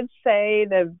would say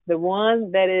the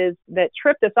one that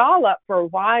tripped us all up for a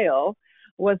while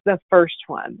was the first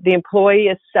one. The employee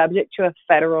is subject to a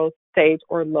federal, state,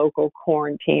 or local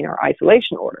quarantine or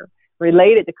isolation order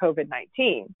related to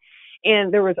COVID-19.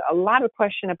 And there was a lot of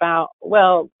question about,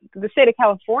 well, the state of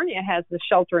California has the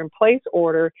shelter-in-place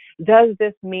order. Does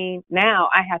this mean now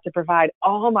I have to provide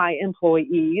all my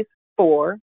employees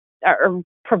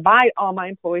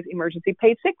emergency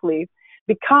paid sick leave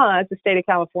because the state of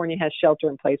California has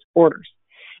shelter-in-place orders?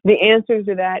 The answer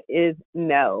to that is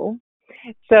no.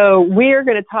 So we're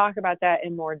going to talk about that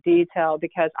in more detail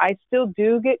because I still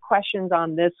do get questions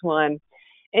on this one.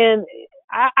 And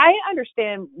I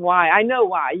understand why. I know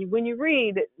why. When you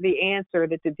read the answer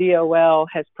that the DOL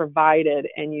has provided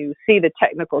and you see the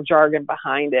technical jargon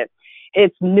behind it,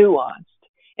 it's nuanced.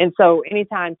 And so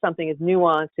anytime something is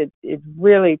nuanced, it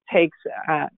really takes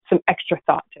some extra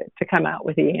thought to come out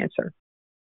with the answer.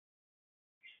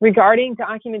 Regarding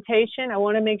documentation, I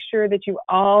want to make sure that you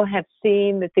all have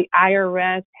seen that the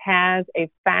IRS has a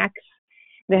fax.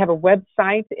 They have a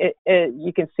website.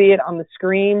 You can see it on the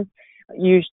screen.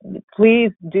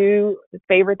 Please do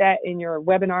favorite that in your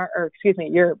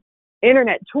your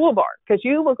internet toolbar, because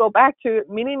you will go back to it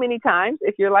many, many times.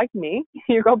 If you're like me,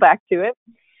 you go back to it.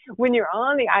 When you're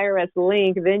on the IRS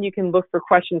link, then you can look for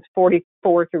questions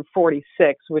 44 through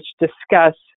 46, which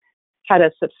discuss how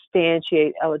to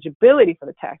substantiate eligibility for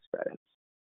the tax credits.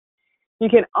 You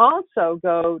can also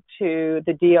go to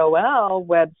the DOL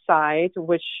website,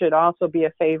 which should also be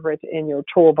a favorite in your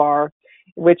toolbar,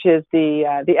 which is the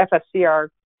FFCR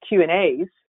Q&As,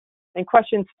 and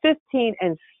questions 15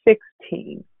 and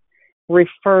 16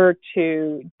 refer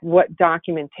to what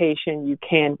documentation you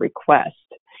can request.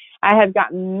 I have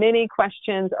gotten many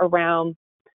questions around,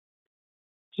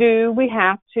 do we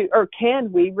have to, or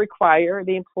can we require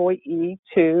the employee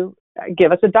to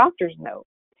give us a doctor's note?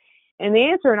 And the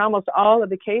answer in almost all of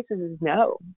the cases is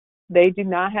no. they do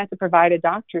not have to provide a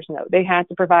doctor's note. They have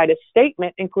to provide a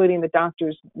statement, including the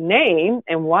doctor's name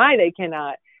and why they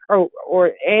cannot,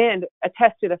 and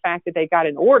attest to the fact that they got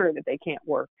an order that they can't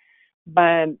work.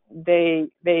 But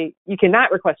you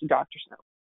cannot request a doctor's note.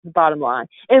 The bottom line,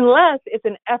 unless it's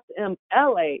an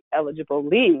FMLA eligible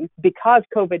leave, because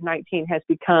COVID-19 has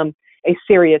become a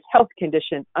serious health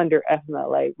condition under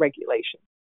FMLA regulation.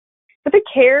 But the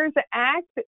CARES Act,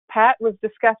 Pat was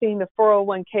discussing the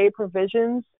 401k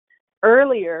provisions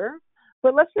earlier,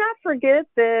 but let's not forget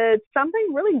that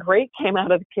something really great came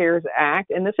out of the CARES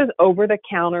Act, and this is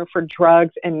over-the-counter for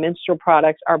drugs and menstrual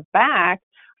products are back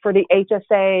for the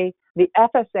HSA, the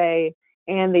FSA,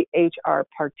 and the HR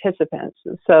participants.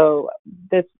 So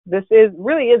this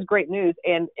really is great news,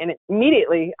 and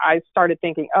immediately I started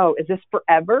thinking, oh, is this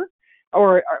forever,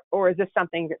 or is this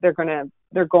something that they're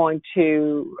going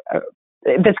to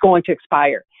that's going to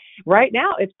expire? Right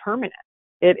now, it's permanent.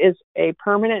 It is a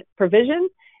permanent provision.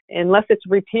 Unless it's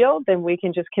repealed, then we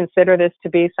can just consider this to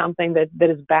be something that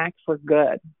is back for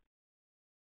good.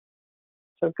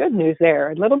 So good news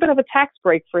there. A little bit of a tax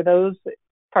break for those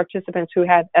participants who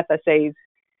had FSAs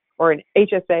or an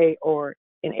HSA or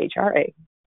an HRA.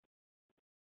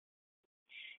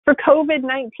 For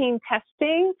COVID-19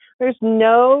 testing, there's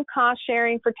no cost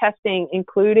sharing for testing,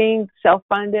 including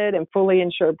self-funded and fully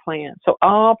insured plans. So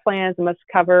all plans must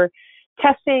cover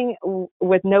testing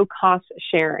with no cost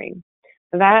sharing.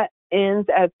 That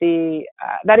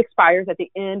expires at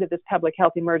the end of this public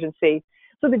health emergency.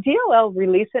 So the DOL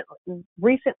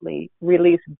recently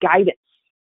released guidance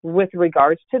with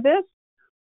regards to this,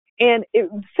 and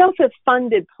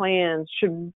self-funded plans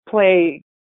should pay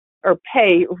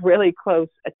really close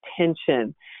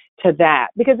attention to that,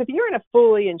 because if you're in a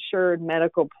fully insured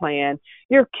medical plan,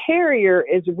 your carrier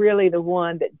is really the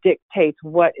one that dictates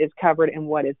what is covered and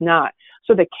what is not.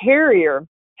 So the carrier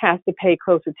has to pay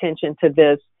close attention to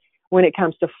this when it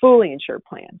comes to fully insured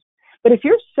plans. But if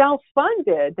you're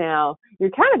self-funded now,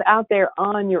 you're kind of out there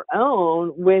on your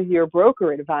own with your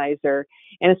broker advisor,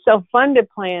 and a self-funded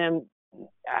plan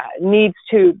needs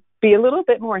to be a little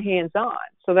bit more hands-on.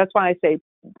 So that's why I say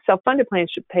self-funded plans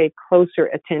should pay closer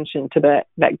attention to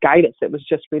that guidance that was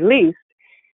just released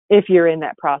if you're in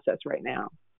that process right now.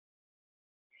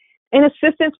 And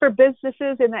assistance for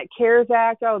businesses in that CARES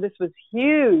Act, this was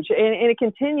huge. And it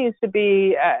continues to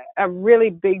be a really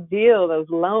big deal, those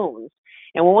loans.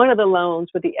 And one of the loans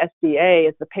with the SBA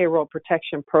is the Payroll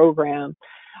Protection Program.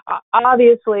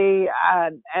 Obviously,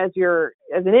 as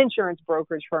an insurance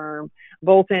brokerage firm,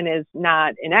 Bolton is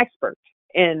not an expert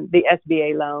in the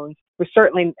SBA loans. We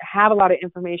certainly have a lot of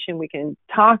information we can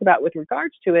talk about with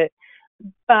regards to it.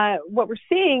 But what we're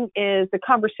seeing is the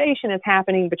conversation is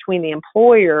happening between the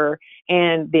employer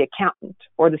and the accountant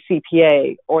or the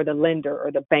CPA or the lender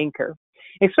or the banker.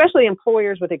 Especially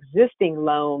employers with existing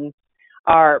loans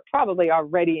are probably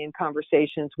already in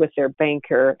conversations with their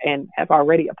banker and have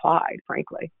already applied,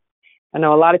 frankly. I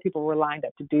know a lot of people were lined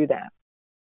up to do that.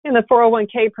 In the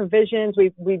 401k provisions,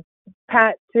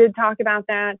 Pat did talk about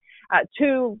that.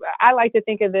 I like to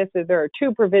think of this as there are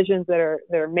two provisions that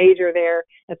are major there.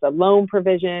 It's a loan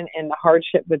provision and the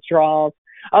hardship withdrawals.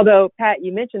 Although, Pat,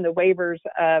 you mentioned the waivers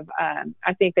of,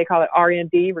 I think they call it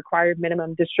RMD, required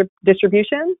minimum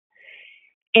distribution.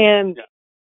 And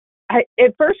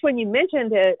at first, when you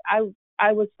mentioned it,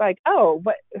 I was like, oh,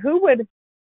 but who would,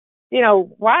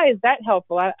 why is that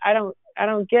helpful? I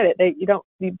don't get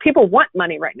it. People want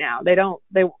money right now. They don't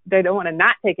want to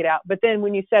not take it out. But then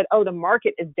when you said, oh, the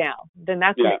market is down, then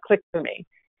that's when it clicked for me.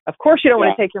 Of course you don't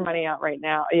want to take your money out right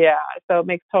now. Yeah. So it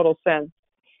makes total sense.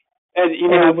 And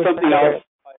something else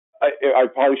I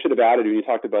probably should have added when you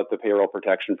talked about the payroll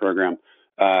protection program.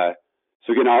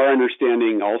 So again, our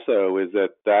understanding also is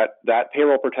that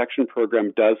payroll protection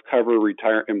program does cover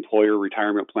employer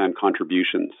retirement plan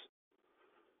contributions.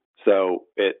 So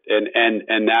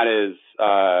and that is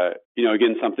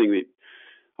again something that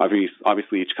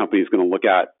obviously each company is going to look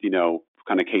at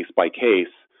kind of case by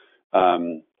case.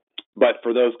 But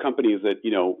for those companies that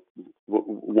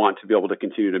want to be able to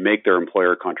continue to make their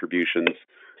employer contributions,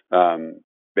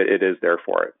 it is there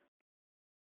for it.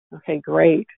 Okay,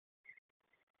 great.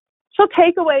 So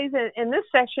takeaways in this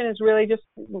section is really just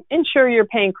ensure you're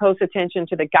paying close attention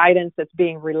to the guidance that's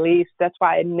being released. That's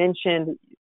why I mentioned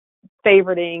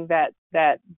favoriting that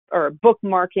or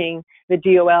bookmarking the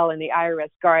DOL and the IRS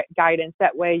guidance.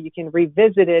 That way you can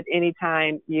revisit it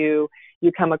anytime you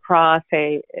come across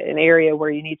an area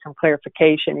where you need some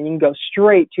clarification, and you can go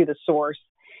straight to the source.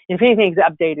 And if anything's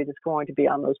updated, it's going to be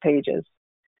on those pages.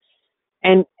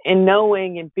 And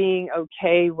knowing and being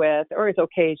okay with, or as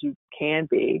okay as you can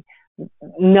be,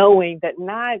 knowing that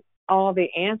not all the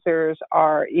answers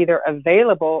are either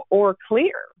available or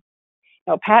clear.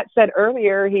 Pat said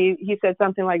earlier, he said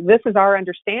something like, this is our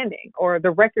understanding, or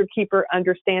the record keeper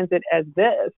understands it as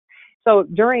this. So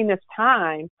during this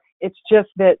time, it's just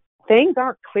that things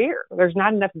aren't clear. There's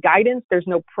not enough guidance. There's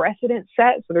no precedent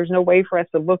set. So there's no way for us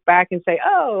to look back and say,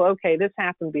 oh, okay, this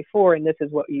happened before and this is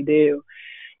what you do.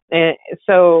 And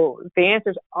so the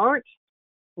answers aren't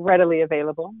readily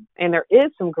available, and there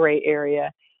is some gray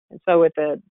area. And so at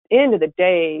the end of the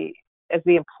day, as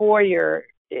the employer,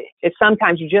 it's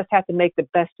sometimes you just have to make the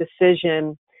best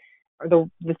decision, or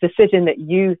the decision that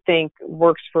you think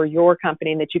works for your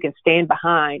company and that you can stand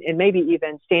behind, and maybe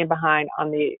even stand behind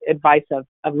on the advice of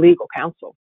legal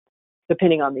counsel,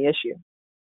 depending on the issue.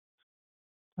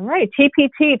 All right,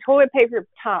 TPT, toilet paper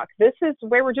talk. This is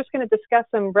where we're just going to discuss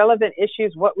some relevant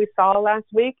issues, what we saw last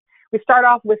week. We start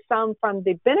off with some from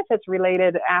the benefits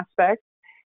related aspects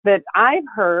that I've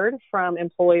heard from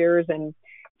employers and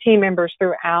team members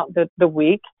throughout the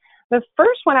week. The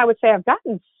first one, I would say I've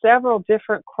gotten several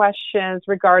different questions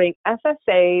regarding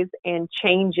FSAs and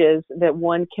changes that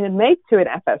one can make to an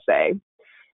FSA.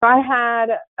 So I had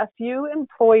a few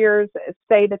employers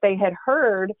say that they had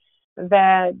heard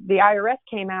that the IRS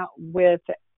came out with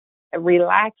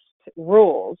relaxed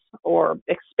rules or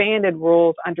expanded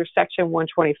rules under Section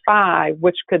 125,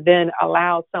 which could then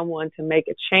allow someone to make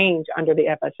a change under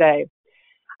the FSA.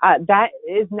 That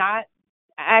is not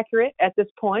accurate at this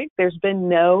point. There's been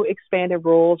no expanded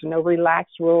rules, no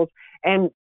relaxed rules, and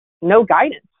no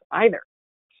guidance either.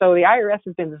 So the IRS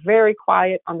has been very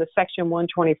quiet on the Section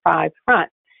 125 front.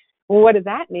 Well, what does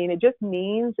that mean? It just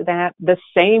means that the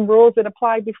same rules that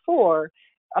applied before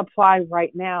apply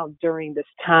right now during this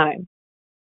time.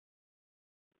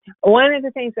 One of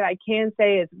the things that I can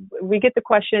say is we get the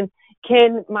question,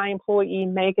 can my employee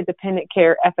make a dependent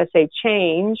care FSA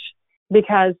change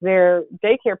because their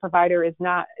daycare provider is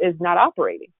not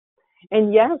operating?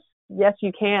 And yes,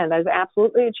 you can. That is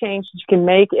absolutely a change that you can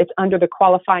make. It's under the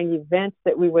qualifying events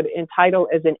that we would entitle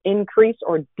as an increase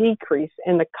or decrease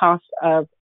in the cost of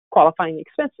qualifying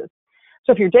expenses.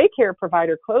 So if your daycare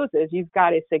provider closes, you've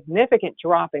got a significant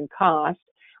drop in cost,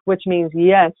 which means,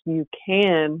 yes, you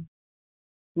can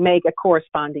make a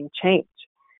corresponding change.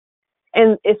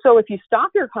 And so if you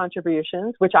stop your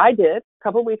contributions, which I did a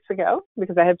couple of weeks ago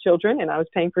because I have children and I was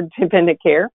paying for dependent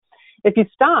care, if you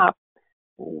stop,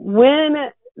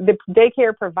 when the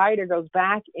daycare provider goes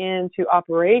back into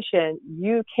operation,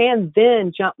 you can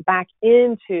then jump back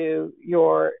into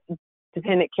your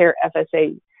dependent care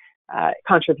FSA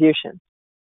contribution.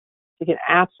 You can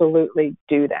absolutely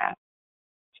do that.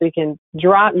 So you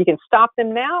can stop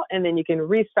them now, and then you can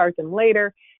restart them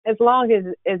later, as long as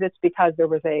it's because there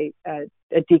was a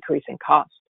decrease in cost.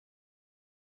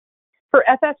 For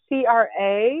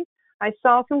FFCRA, I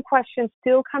saw some questions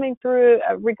still coming through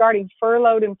regarding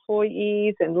furloughed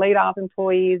employees and laid off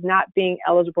employees not being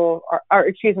eligible,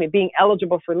 being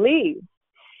eligible for leave.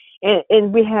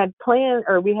 And we had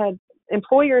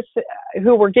employers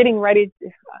who were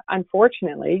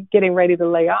unfortunately getting ready to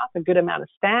lay off a good amount of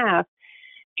staff.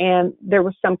 And there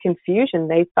was some confusion.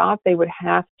 They thought they would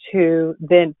have to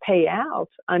then pay out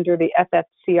under the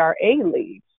FFCRA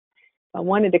leaves. I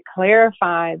wanted to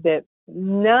clarify that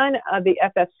none of the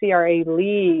FFCRA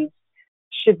leaves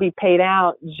should be paid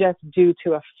out just due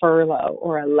to a furlough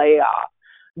or a layoff.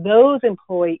 Those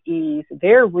employees,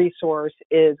 their resource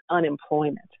is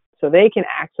unemployment. So they can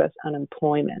access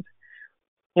unemployment,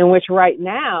 in which right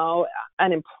now,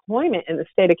 unemployment in the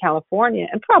state of California,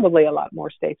 and probably a lot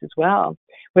more states as well,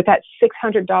 with that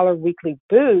 $600 weekly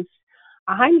boost,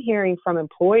 I'm hearing from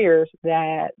employers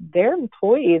that their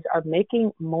employees are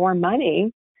making more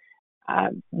money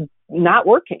not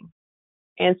working.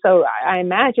 And so I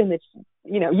imagine that,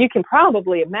 you can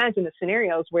probably imagine the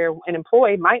scenarios where an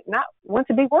employee might not want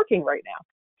to be working right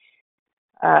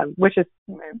now, which is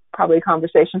probably a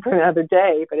conversation for another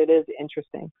day, but it is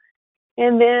interesting.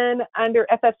 And then under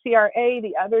FFCRA,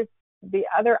 the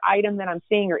other item that I'm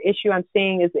seeing or issue I'm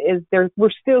seeing is we're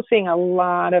still seeing a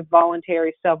lot of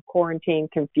voluntary self-quarantine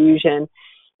confusion.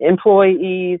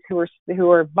 Employees who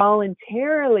are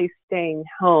voluntarily staying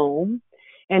home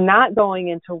and not going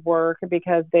into work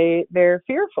because they're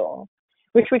fearful,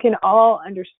 which we can all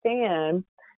understand.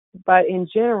 But in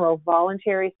general,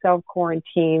 voluntary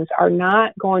self-quarantines are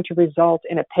not going to result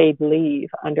in a paid leave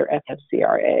under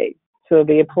FFCRA. So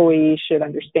the employees should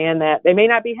understand that. They may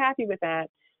not be happy with that,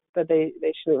 but they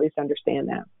should at least understand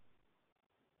that.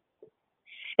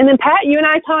 And then Pat, you and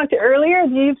I talked earlier.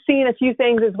 You've seen a few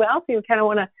things as well. So you kind of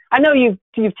want to, I know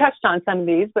you've touched on some of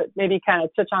these, but maybe kind of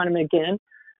touch on them again.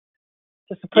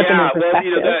 just to put them in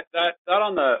perspective. Well, that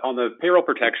on the payroll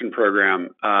protection program,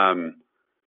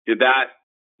 that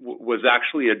was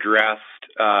actually addressed.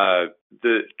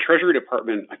 The Treasury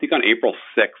Department, I think on April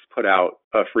 6th, put out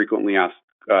a frequently asked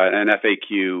an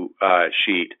FAQ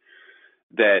sheet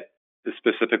that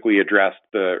specifically addressed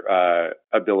the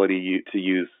ability to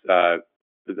use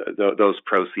those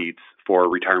proceeds for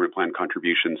retirement plan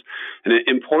contributions. And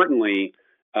importantly,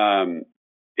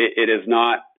 it is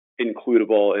not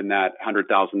includable in that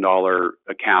 $100,000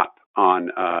 cap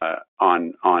on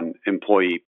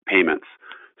employee payments.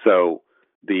 So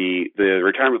the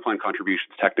retirement plan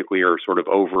contributions technically are sort of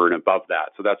over and above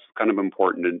that. So that's kind of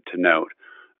important to note.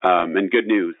 And good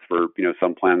news for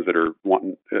some plans that are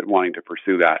wanting to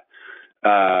pursue that.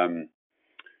 And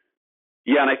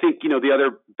I think the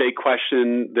other big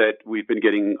question that we've been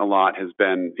getting a lot has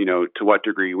been to what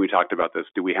degree, we talked about this,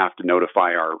 do we have to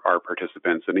notify our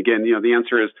participants? And again, the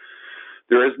answer is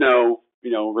there is no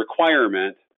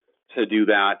requirement to do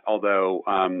that, although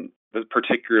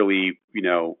particularly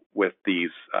with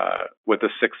these with a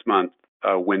 6-month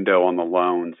window on the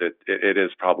loans, it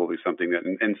is probably something that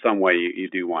in some way you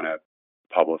do want to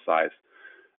publicize.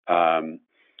 And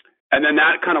then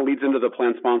that kind of leads into the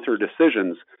plan sponsor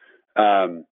decisions.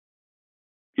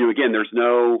 Again, there's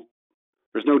no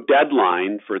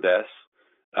deadline for this.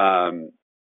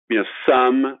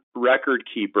 Some record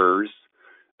keepers,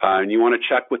 and you want to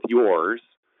check with yours,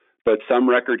 but some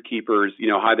record keepers,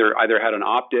 either had an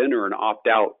opt-in or an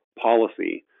opt-out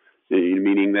policy,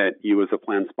 meaning that you as a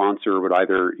plan sponsor would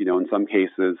either, in some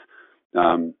cases,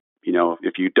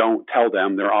 if you don't tell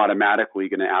them, they're automatically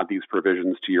going to add these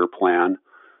provisions to your plan.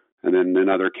 And then in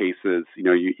other cases,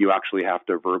 you actually have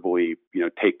to verbally,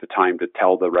 take the time to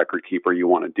tell the record keeper you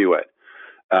want to do it.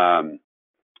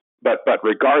 But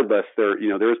regardless, there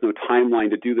is no timeline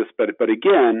to do this. But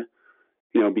again,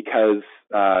 because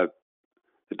the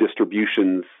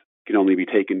distributions can only be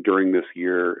taken during this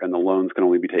year and the loans can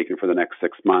only be taken for the next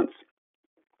 6 months,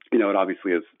 it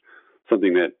obviously is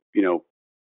something that,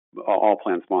 all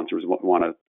plan sponsors want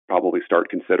to probably start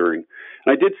considering.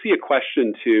 And I did see a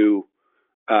question to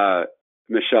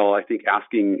Michelle, I think,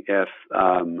 asking if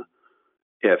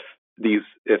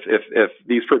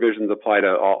these provisions apply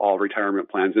to all retirement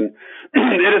plans, and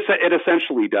it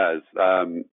essentially does.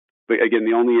 But again,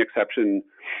 the only exception,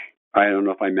 I don't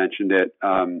know if I mentioned it,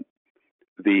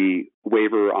 the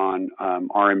waiver on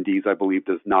RMDs, I believe,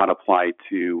 does not apply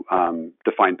to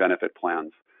defined benefit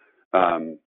plans.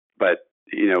 But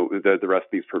the rest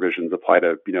of these provisions apply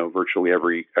to virtually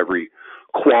every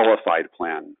qualified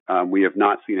plan. We have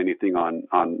not seen anything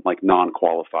on like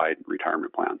non-qualified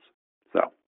retirement plans.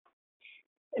 So,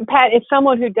 and Pat, if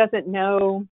someone who doesn't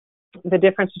know the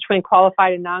difference between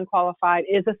qualified and non-qualified,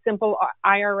 is a simple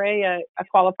IRA a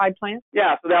qualified plan?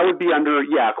 Yeah, so that would be under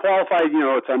qualified.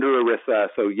 It's under ERISA,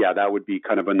 so that would be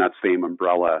kind of in that same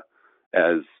umbrella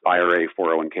as IRA,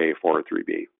 401k,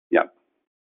 403b. Yeah.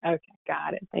 Okay,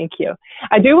 got it. Thank you.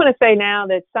 I do want to say now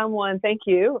that thank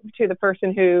you to the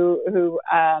person who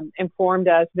informed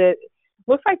us that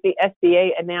looks like the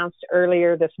SBA announced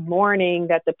earlier this morning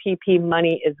that the PP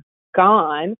money is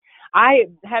gone. I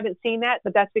haven't seen that,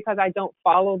 but that's because I don't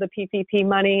follow the PPP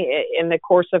money in the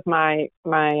course of my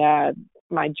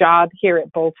job here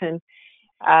at Bolton.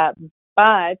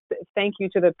 But thank you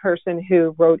to the person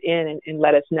who wrote in and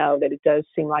let us know that it does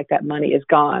seem like that money is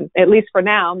gone, at least for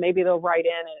now. Maybe they'll write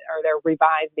in or they'll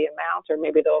revise the amounts, or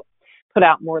maybe they'll put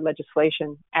out more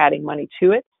legislation adding money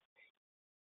to it.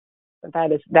 But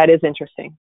that is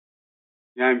interesting.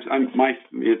 Yeah,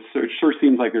 it sure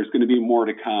seems like there's going to be more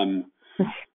to come.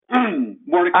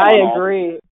 More to come. I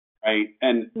agree. Right,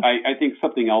 and I think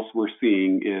something else we're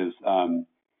seeing is,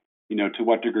 to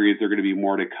what degree is there going to be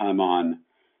more to come on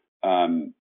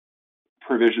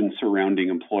provisions surrounding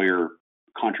employer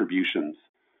contributions.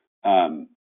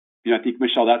 I think,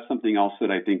 Michelle, that's something else that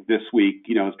I think this week,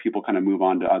 as people kind of move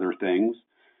on to other things,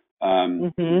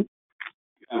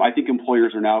 I think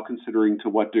employers are now considering to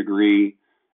what degree.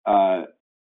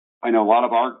 I know a lot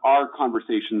of our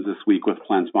conversations this week with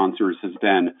plan sponsors has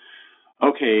been,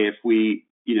 okay, if we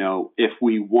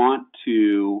want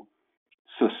to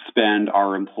suspend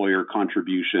our employer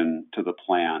contribution to the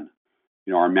plan,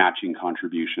 our matching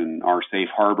contribution, our safe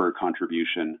harbor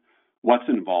contribution, what's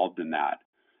involved in that?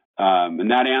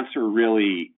 And that answer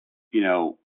really,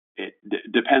 it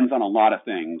depends on a lot of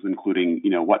things, including,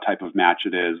 what type of match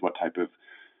it is, what type of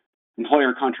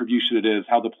employer contribution it is,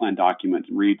 how the plan document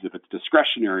reads, if it's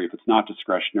discretionary, if it's not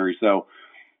discretionary. So,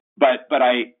 but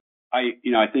I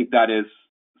think that is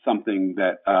something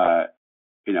that,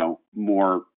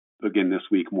 more, again, this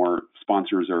week, more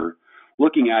sponsors are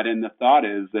looking at. And the thought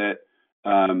is that,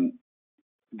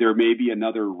 there may be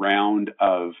another round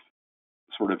of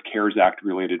sort of CARES Act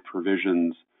related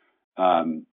provisions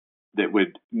that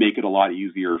would make it a lot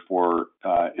easier for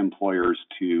employers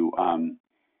to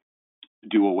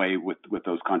do away with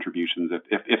those contributions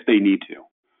if they need to,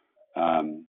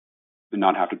 and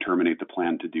not have to terminate the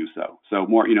plan to do so. So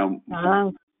more, everything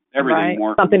right.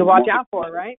 more. Something to watch out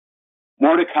for, right?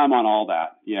 More to come on all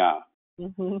that. Yeah.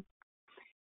 Mm-hmm.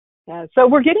 Yeah. So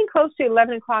we're getting close to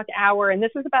 11 o'clock hour, and this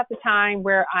is about the time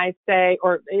where I say,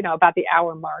 or, about the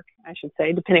hour mark, I should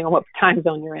say, depending on what time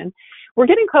zone you're in. We're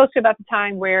getting close to about the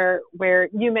time where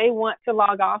you may want to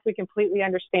log off. We completely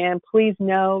understand. Please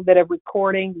know that a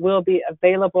recording will be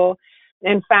available.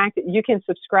 In fact, you can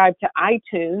subscribe to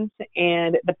iTunes,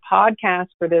 and the podcast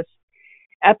for this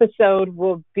episode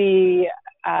will be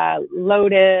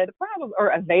loaded or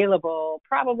available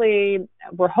probably,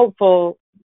 we're hopeful,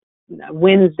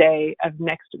 Wednesday of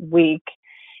next week.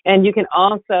 And you can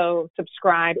also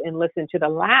subscribe and listen to the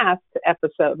last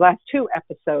two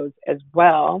episodes as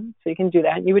well. So you can do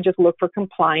that. You would just look for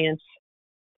Compliance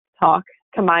Talk,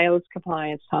 Kamayo's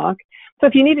Compliance Talk. So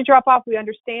if you need to drop off, we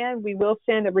understand. We will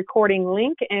send a recording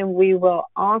link, and we will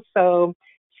also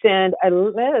send a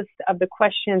list of the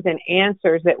questions and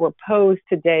answers that were posed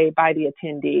today by the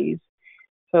attendees.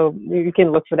 So you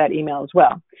can look for that email as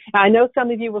well. I know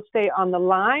some of you will stay on the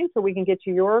line so we can get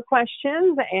to your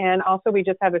questions. And also we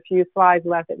just have a few slides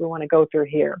left that we want to go through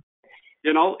here.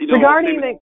 I'll say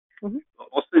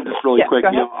this really quick.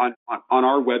 On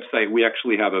our website, we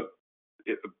actually have a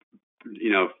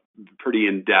pretty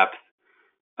in-depth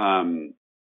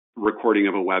recording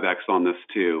of a WebEx on this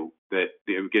too, that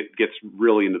gets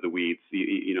really into the weeds,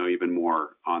 even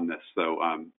more on this. So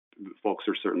folks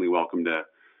are certainly welcome to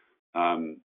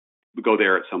go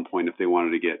there at some point if they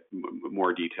wanted to get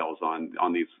more details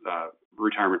on these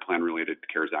retirement plan related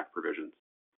CARES Act provisions.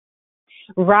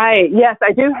 Right. Yes,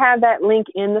 I do have that link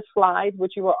in the slide,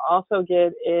 which you will also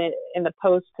get in the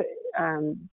post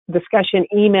discussion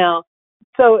email.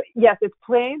 So yes, it's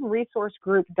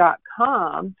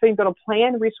planresourcegroup.com. So you can go to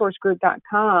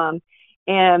planresourcegroup.com,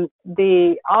 and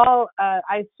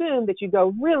I assume that you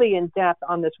go really in depth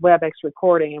on this WebEx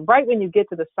recording. And right when you get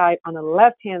to the site on the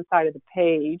left-hand side of the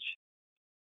page,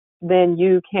 then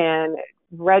you can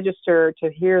register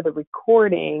to hear the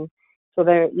recording so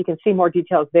that you can see more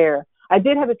details there. I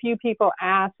did have a few people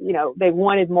ask, they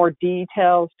wanted more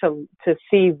details to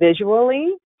see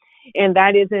visually. And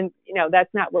that isn't,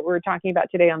 that's not what we're talking about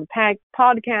today on the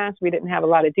podcast. We didn't have a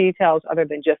lot of details other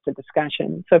than just a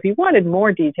discussion. So if you wanted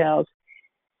more details,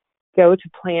 go to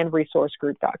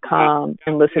planresourcegroup.com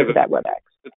and listen to that WebEx.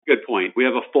 That's a good point. We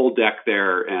have a full deck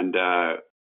there, and a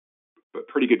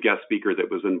pretty good guest speaker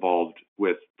that was involved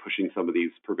with pushing some of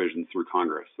these provisions through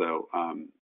Congress. So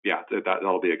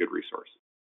that'll be a good resource.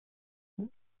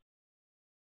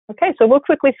 Okay, so we'll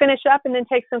quickly finish up and then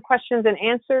take some questions and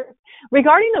answers.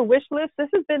 Regarding the wish list, this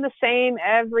has been the same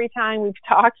every time we've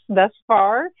talked thus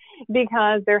far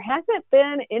because there hasn't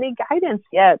been any guidance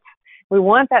yet. We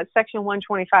want that Section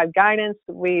 125 guidance.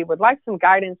 We would like some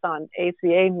guidance on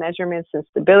ACA measurements and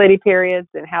stability periods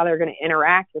and how they're going to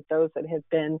interact with those that have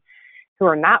been who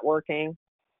are not working.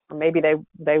 Or maybe they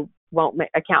won't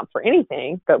account for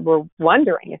anything, but we're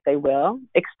wondering if they will.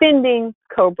 Extending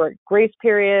COBRA grace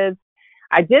periods.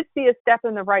 I did see a step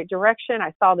in the right direction.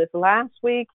 I saw this last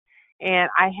week, and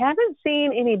I haven't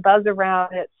seen any buzz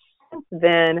around it since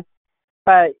then.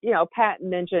 But, Pat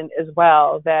mentioned as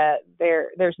well that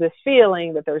there's this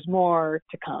feeling that there's more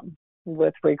to come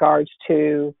with regards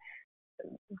to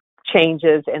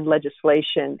changes in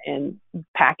legislation and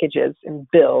packages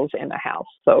and bills in the House.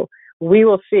 So we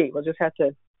will see. We'll just have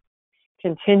to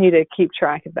continue to keep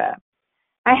track of that.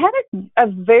 I had a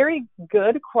very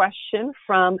good question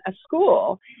from a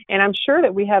school, and I'm sure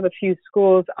that we have a few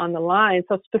schools on the line.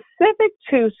 So specific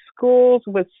to schools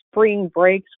with spring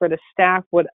breaks where the staff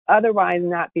would otherwise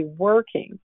not be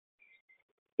working,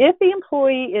 if the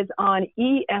employee is on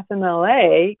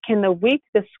EFMLA, can the week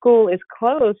the school is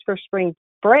closed for spring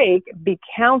break be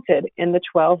counted in the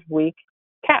 12-week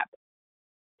cap?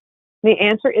 The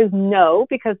answer is no,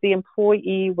 because the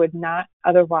employee would not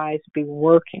otherwise be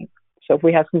working. So if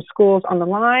we have some schools on the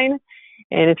line,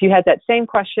 and if you had that same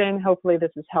question, hopefully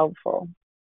this is helpful.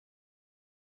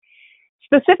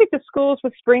 Specific to schools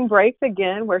with spring breaks,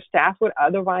 again, where staff would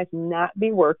otherwise not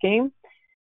be working,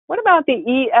 what about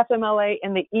the EFMLA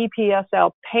and the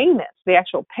EPSL payments, the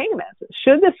actual payments?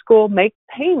 Should the school make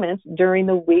payments during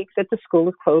the week that the school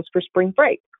is closed for spring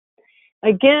break?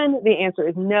 Again, the answer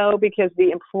is no, because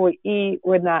the employee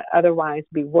would not otherwise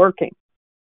be working.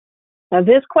 Now,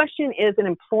 this question is an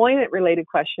employment-related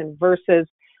question versus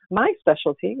my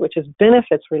specialty, which is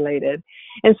benefits related.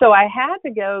 And so I had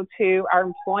to go to our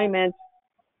employment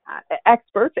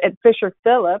experts at Fisher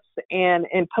Phillips and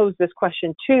pose this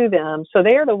question to them. So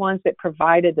they are the ones that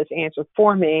provided this answer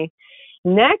for me.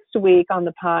 Next week on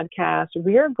the podcast,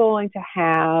 we are going to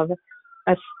have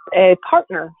a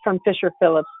partner from Fisher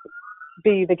Phillips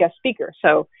be the guest speaker,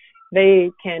 so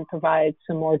they can provide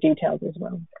some more details as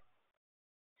well.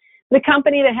 The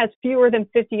company that has fewer than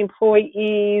 50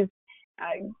 employees,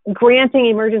 granting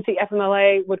emergency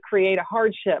FMLA would create a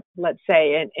hardship, let's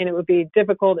say, and it would be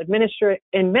difficult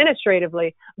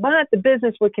administratively, but the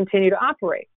business would continue to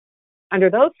operate. Under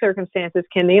those circumstances,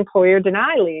 can the employer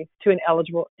deny leave to an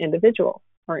eligible individual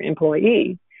or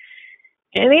employee?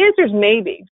 And the answer is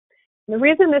maybe. The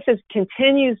reason this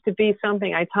continues to be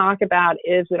something I talk about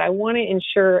is that I want to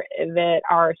ensure that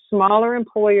our smaller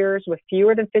employers with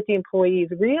fewer than 50 employees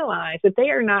realize that they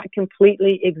are not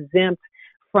completely exempt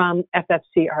from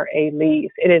FFCRA leave.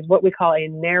 It is what we call a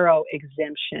narrow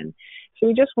exemption. So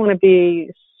we just want to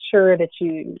be sure that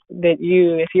you,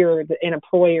 if you're an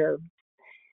employer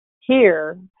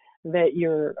here, that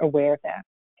you're aware of that.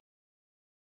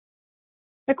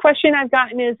 The question I've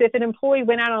gotten is, if an employee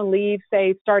went out on leave,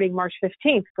 say, starting March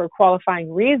 15th for a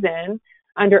qualifying reason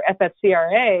under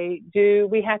FFCRA, do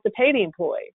we have to pay the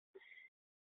employee?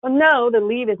 Well, no, the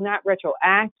leave is not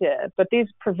retroactive, but these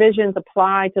provisions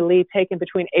apply to leave taken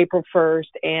between April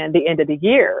 1st and the end of the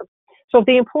year. So if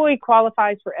the employee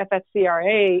qualifies for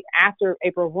FFCRA after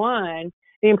April 1,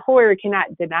 the employer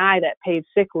cannot deny that paid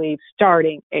sick leave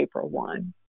starting April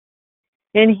 1.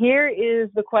 And here is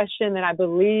the question that I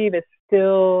believe is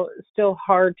still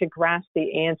hard to grasp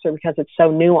the answer because it's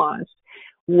so nuanced.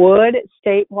 Would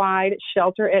statewide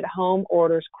shelter-at-home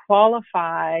orders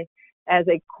qualify as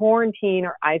a quarantine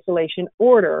or isolation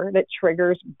order that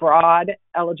triggers broad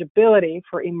eligibility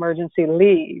for emergency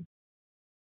leave?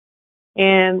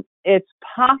 And it's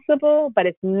possible, but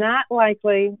it's not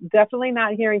likely, definitely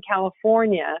not here in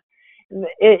California.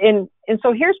 And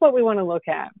so here's what we want to look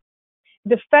at.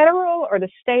 The federal or the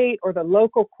state or the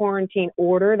local quarantine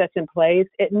order that's in place,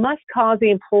 it must cause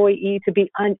the employee to be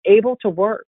unable to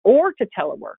work or to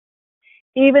telework,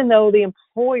 even though the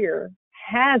employer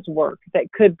has work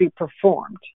that could be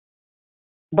performed,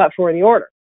 but for the order.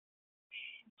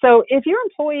 So if your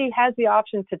employee has the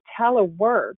option to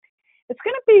telework,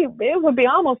 it would be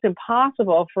almost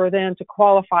impossible for them to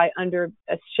qualify under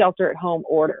a shelter-at-home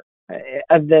order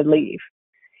of the leave.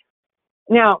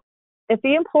 Now, if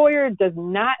the employer does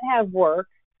not have work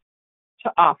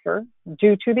to offer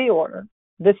due to the order,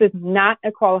 this is not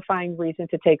a qualifying reason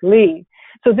to take leave.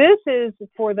 So this is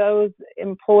for those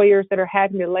employers that are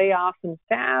having to lay off some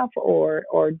staff or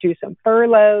do some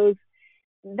furloughs.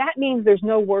 That means there's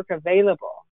no work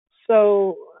available.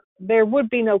 So there would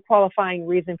be no qualifying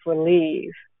reason for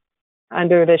leave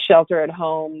under the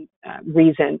shelter-at-home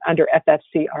reason under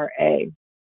FFCRA.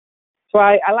 So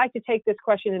I like to take this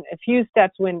question in a few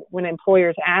steps when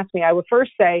employers ask me. I would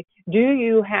first say, do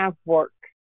you have work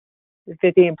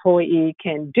that the employee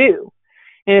can do?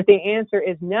 And if the answer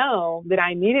is no, then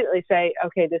I immediately say,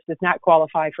 okay, this does not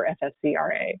qualify for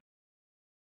FFCRA.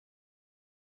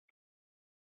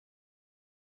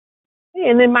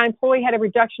 And then my employee had a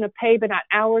reduction of pay but not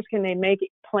hours. Can they make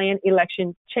plan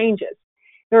election changes?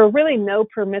 There are really no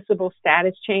permissible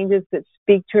status changes that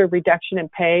speak to a reduction in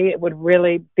pay. It would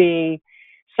really be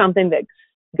something that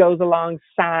goes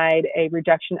alongside a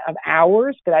reduction of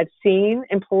hours. But I've seen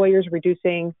employers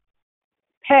reducing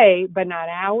pay but not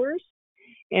hours.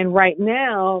 And right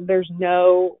now, there's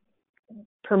no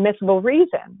permissible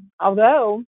reason.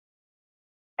 Although,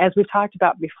 as we talked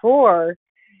about before,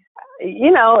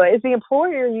 as the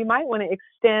employer, you might want to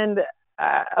extend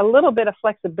a little bit of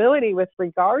flexibility with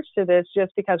regards to this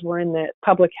just because we're in the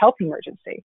public health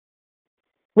emergency.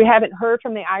 We haven't heard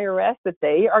from the IRS that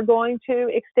they are going to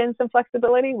extend some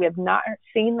flexibility. We have not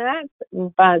seen that,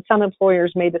 but some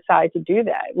employers may decide to do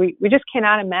that. We just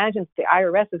cannot imagine that the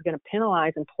IRS is going to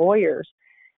penalize employers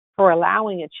for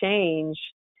allowing a change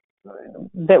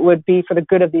that would be for the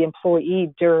good of the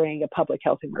employee during a public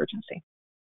health emergency.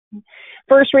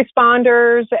 First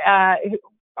responders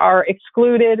are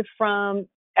excluded from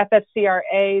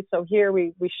FFCRA. So here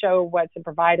we show what's a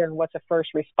provider and what's a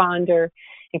first responder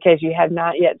in case you have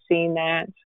not yet seen that.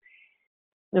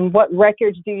 And what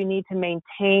records do you need to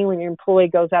maintain when your employee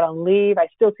goes out on leave? I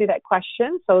still see that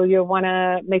question. So you'll want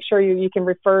to make sure you can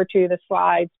refer to the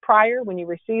slides prior when you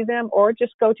receive them, or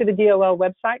just go to the DOL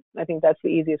website. I think that's the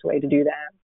easiest way to do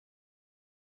that.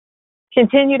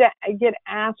 Continue to get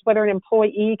asked whether an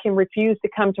employee can refuse to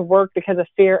come to work because of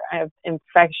fear of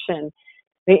infection.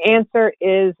 The answer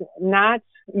is not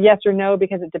yes or no,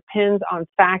 because it depends on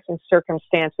facts and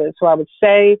circumstances. So I would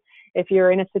say if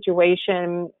you're in a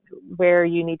situation where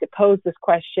you need to pose this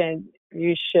question,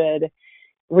 you should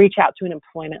reach out to an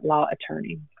employment law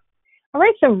attorney. All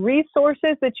right, some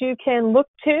resources that you can look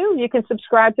to. You can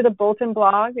subscribe to the Bolton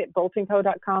blog at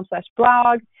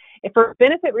boltonco.com/blog. If for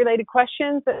benefit-related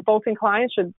questions, Bolton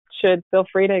clients should feel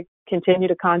free to continue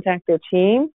to contact their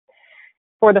team.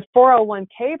 For the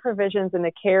 401k provisions in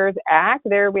the CARES Act,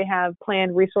 there we have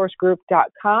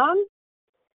planresourcegroup.com.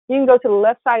 You can go to the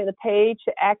left side of the page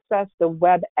to access the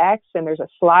WebEx, and there's a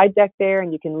slide deck there,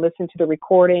 and you can listen to the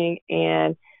recording.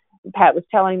 And Pat was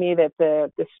telling me that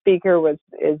the speaker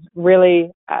is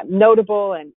really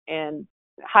notable and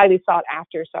highly sought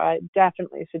after, so I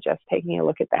definitely suggest taking a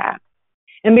look at that.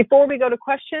 And before we go to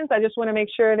questions, I just want to make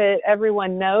sure that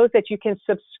everyone knows that you can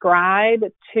subscribe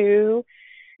to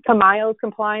Kamayo's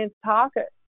Compliance Talk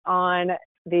in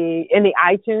the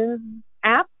iTunes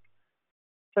app.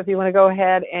 So if you want to go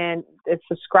ahead and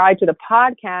subscribe to the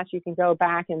podcast, you can go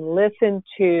back and listen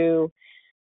to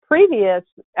previous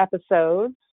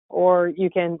episodes, or you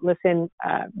can listen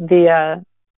via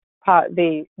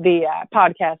the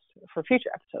podcast for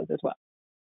future episodes as well.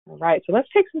 All right, so let's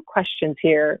take some questions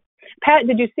here. Pat,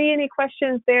 did you see any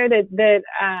questions there that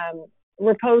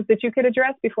were posed that you could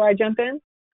address before I jump in?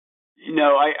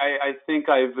 No, I think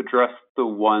I've addressed the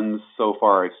ones so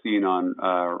far I've seen on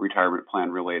retirement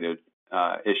plan related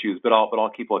issues, but I'll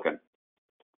keep looking.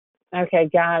 Okay,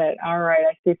 got it. All right,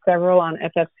 I see several on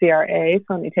FFCRA, so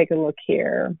let me take a look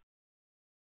here.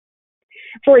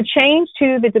 For a change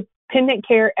to the dependent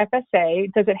care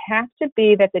FSA, does it have to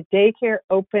be that the daycare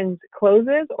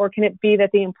closes, or can it be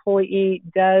that the employee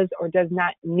does or does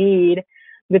not need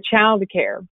the child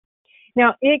care?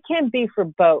 Now, it can be for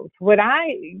both. What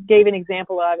I gave an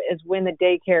example of is when the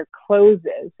daycare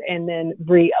closes and then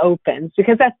reopens,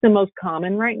 because that's the most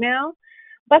common right now.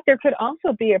 But there could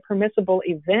also be a permissible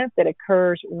event that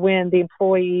occurs when the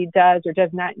employee does or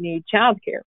does not need child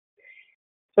care.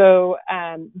 So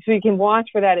you can watch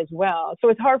for that as well. So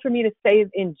it's hard for me to say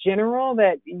in general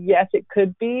that, yes, it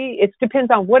could be. It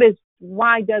depends on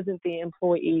why doesn't the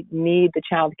employee need the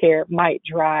child care might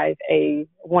drive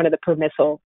one of the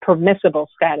permissible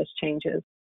status changes.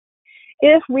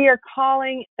 If we are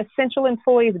calling essential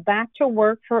employees back to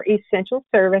work for essential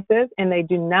services and they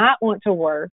do not want to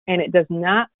work and it does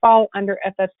not fall under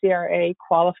FFCRA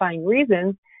qualifying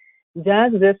reasons,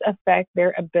 does this affect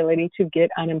their ability to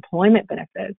get unemployment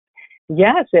benefits?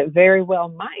 Yes, it very well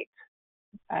might.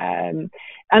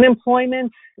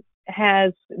 Unemployment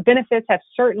benefits have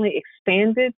certainly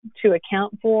expanded to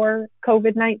account for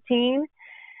COVID-19.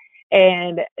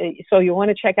 And so you want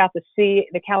to check out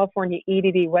the California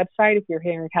EDD website if you're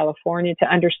here in California to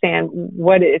understand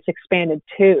what it's expanded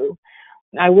to.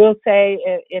 I will say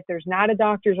if there's not a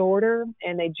doctor's order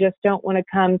and they just don't want to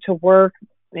come to work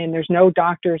and there's no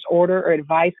doctor's order or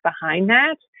advice behind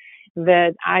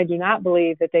that I do not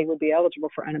believe that they would be eligible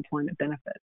for unemployment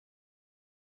benefits.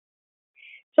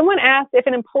 Someone asked if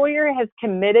an employer has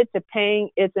committed to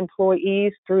paying its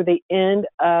employees through the end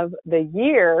of the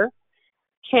year,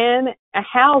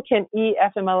 how can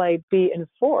EFMLA be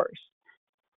enforced?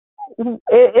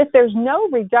 If there's no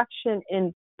reduction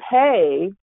in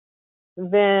pay,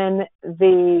 then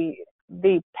the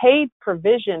paid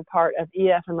provision part of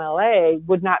EFMLA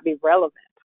would not be relevant.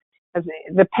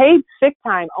 The paid sick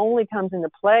time only comes into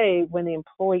play when the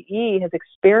employee has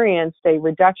experienced a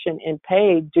reduction in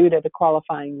pay due to the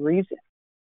qualifying reason.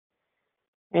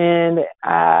 And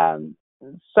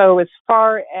so as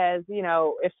far as,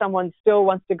 if someone still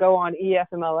wants to go on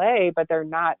EFMLA, but they're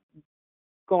not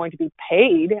going to be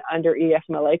paid under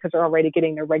EFMLA because they're already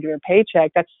getting their regular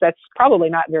paycheck, that's probably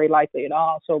not very likely at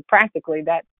all. So practically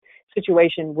that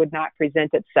situation would not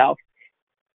present itself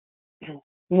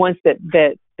once that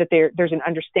there's an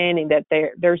understanding that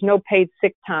there's no paid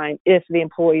sick time if the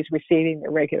employee is receiving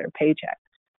their regular paycheck.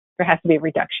 There has to be a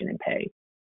reduction in pay.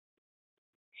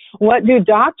 What do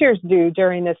doctors do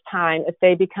during this time if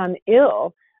they become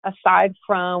ill, aside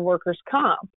from workers'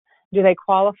 comp? Do they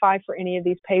qualify for any of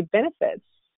these paid benefits?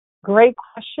 Great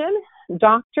question.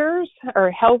 Doctors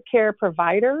or healthcare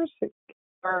providers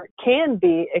can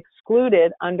be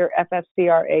excluded under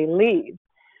FFCRA leave.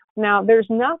 Now, there's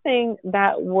nothing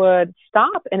that would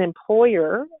stop an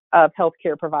employer of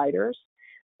healthcare providers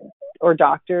or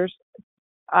doctors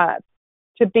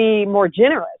to be more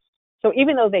generous. So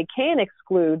even though they can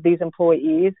exclude these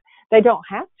employees, they don't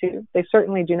have to. They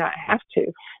certainly do not have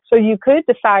to. So you could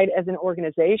decide as an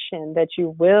organization that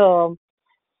you will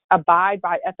abide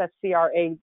by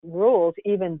FFCRA rules,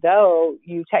 even though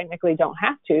you technically don't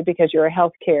have to because you're a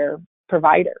healthcare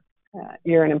provider.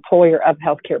 you're an employer of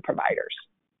healthcare providers.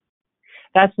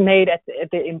 That's made at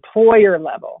the employer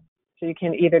level. So you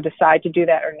can either decide to do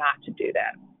that or not to do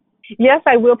that. Yes,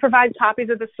 I will provide copies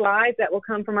of the slides that will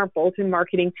come from our Bolton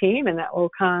marketing team, and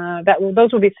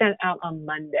those will be sent out on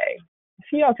Monday.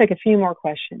 I'll take a few more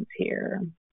questions here.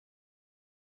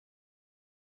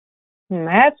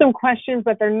 I have some questions,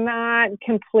 but they're not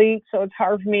complete, so it's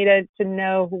hard for me to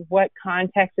know what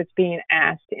context it's being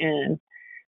asked in.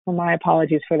 Well, my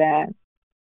apologies for that.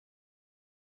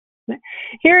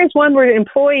 Here is one where the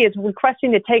employee is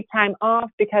requesting to take time off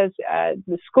because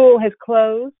the school has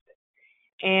closed.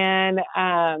 And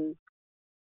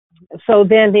so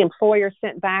then the employer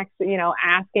sent back,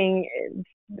 asking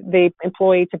the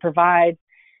employee to provide,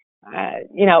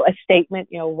 a statement,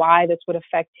 why this would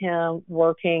affect him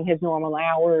working his normal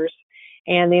hours.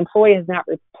 And the employee has not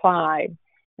replied.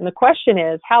 And the question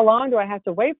is, how long do I have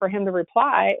to wait for him to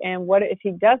reply? And what if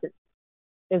he doesn't?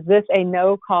 Is this a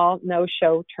no-call,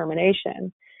 no-show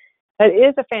termination? That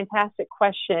is a fantastic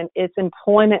question. It's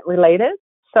employment related.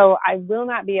 So I will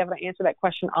not be able to answer that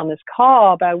question on this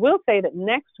call, but I will say that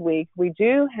next week we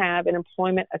do have an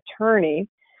employment attorney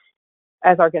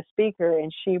as our guest speaker,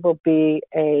 and she will be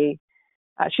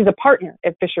she's a partner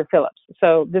at Fisher Phillips.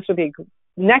 So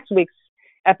next week's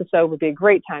episode would be a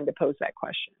great time to pose that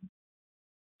question.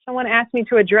 Someone asked me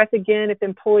to address again if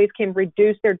employees can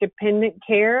reduce their dependent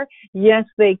care. Yes,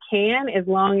 they can, as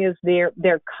long as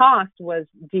their cost was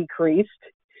decreased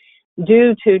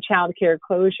due to child care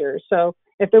closures. So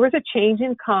if there was a change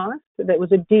in cost that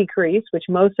was a decrease, which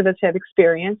most of us have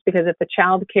experienced, because if the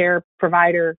child care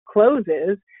provider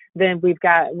closes, then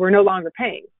we're no longer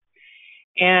paying.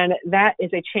 And that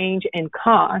is a change in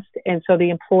cost. And so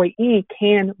the employee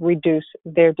can reduce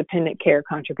their dependent care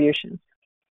contributions.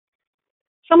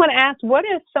 Someone asked, what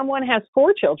if someone has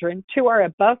 4 children, 2 are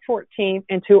above 14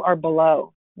 and 2 are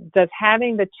below? Does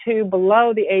having the 2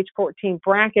 below the age 14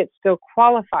 bracket still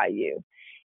qualify you?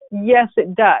 Yes,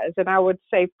 it does. And I would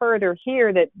say further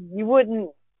here that you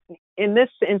wouldn't, in this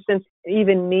instance,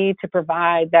 even need to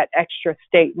provide that extra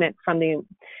statement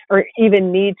or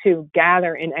even need to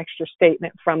gather an extra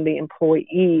statement from the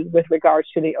employee with regards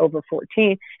to the over 14.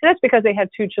 And that's because they have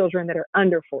 2 children that are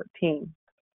under 14.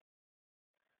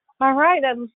 All right,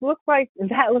 that looks like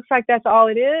that's all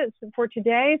it is for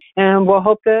today, and we'll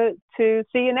hope to see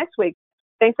you next week.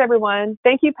 Thanks, everyone.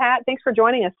 Thank you, Pat. Thanks for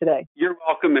joining us today. You're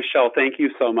welcome, Michelle. Thank you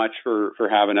so much for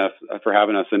having us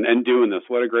and doing this.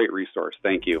 What a great resource.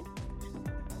 Thank you.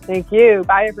 Thank you.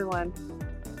 Bye, everyone.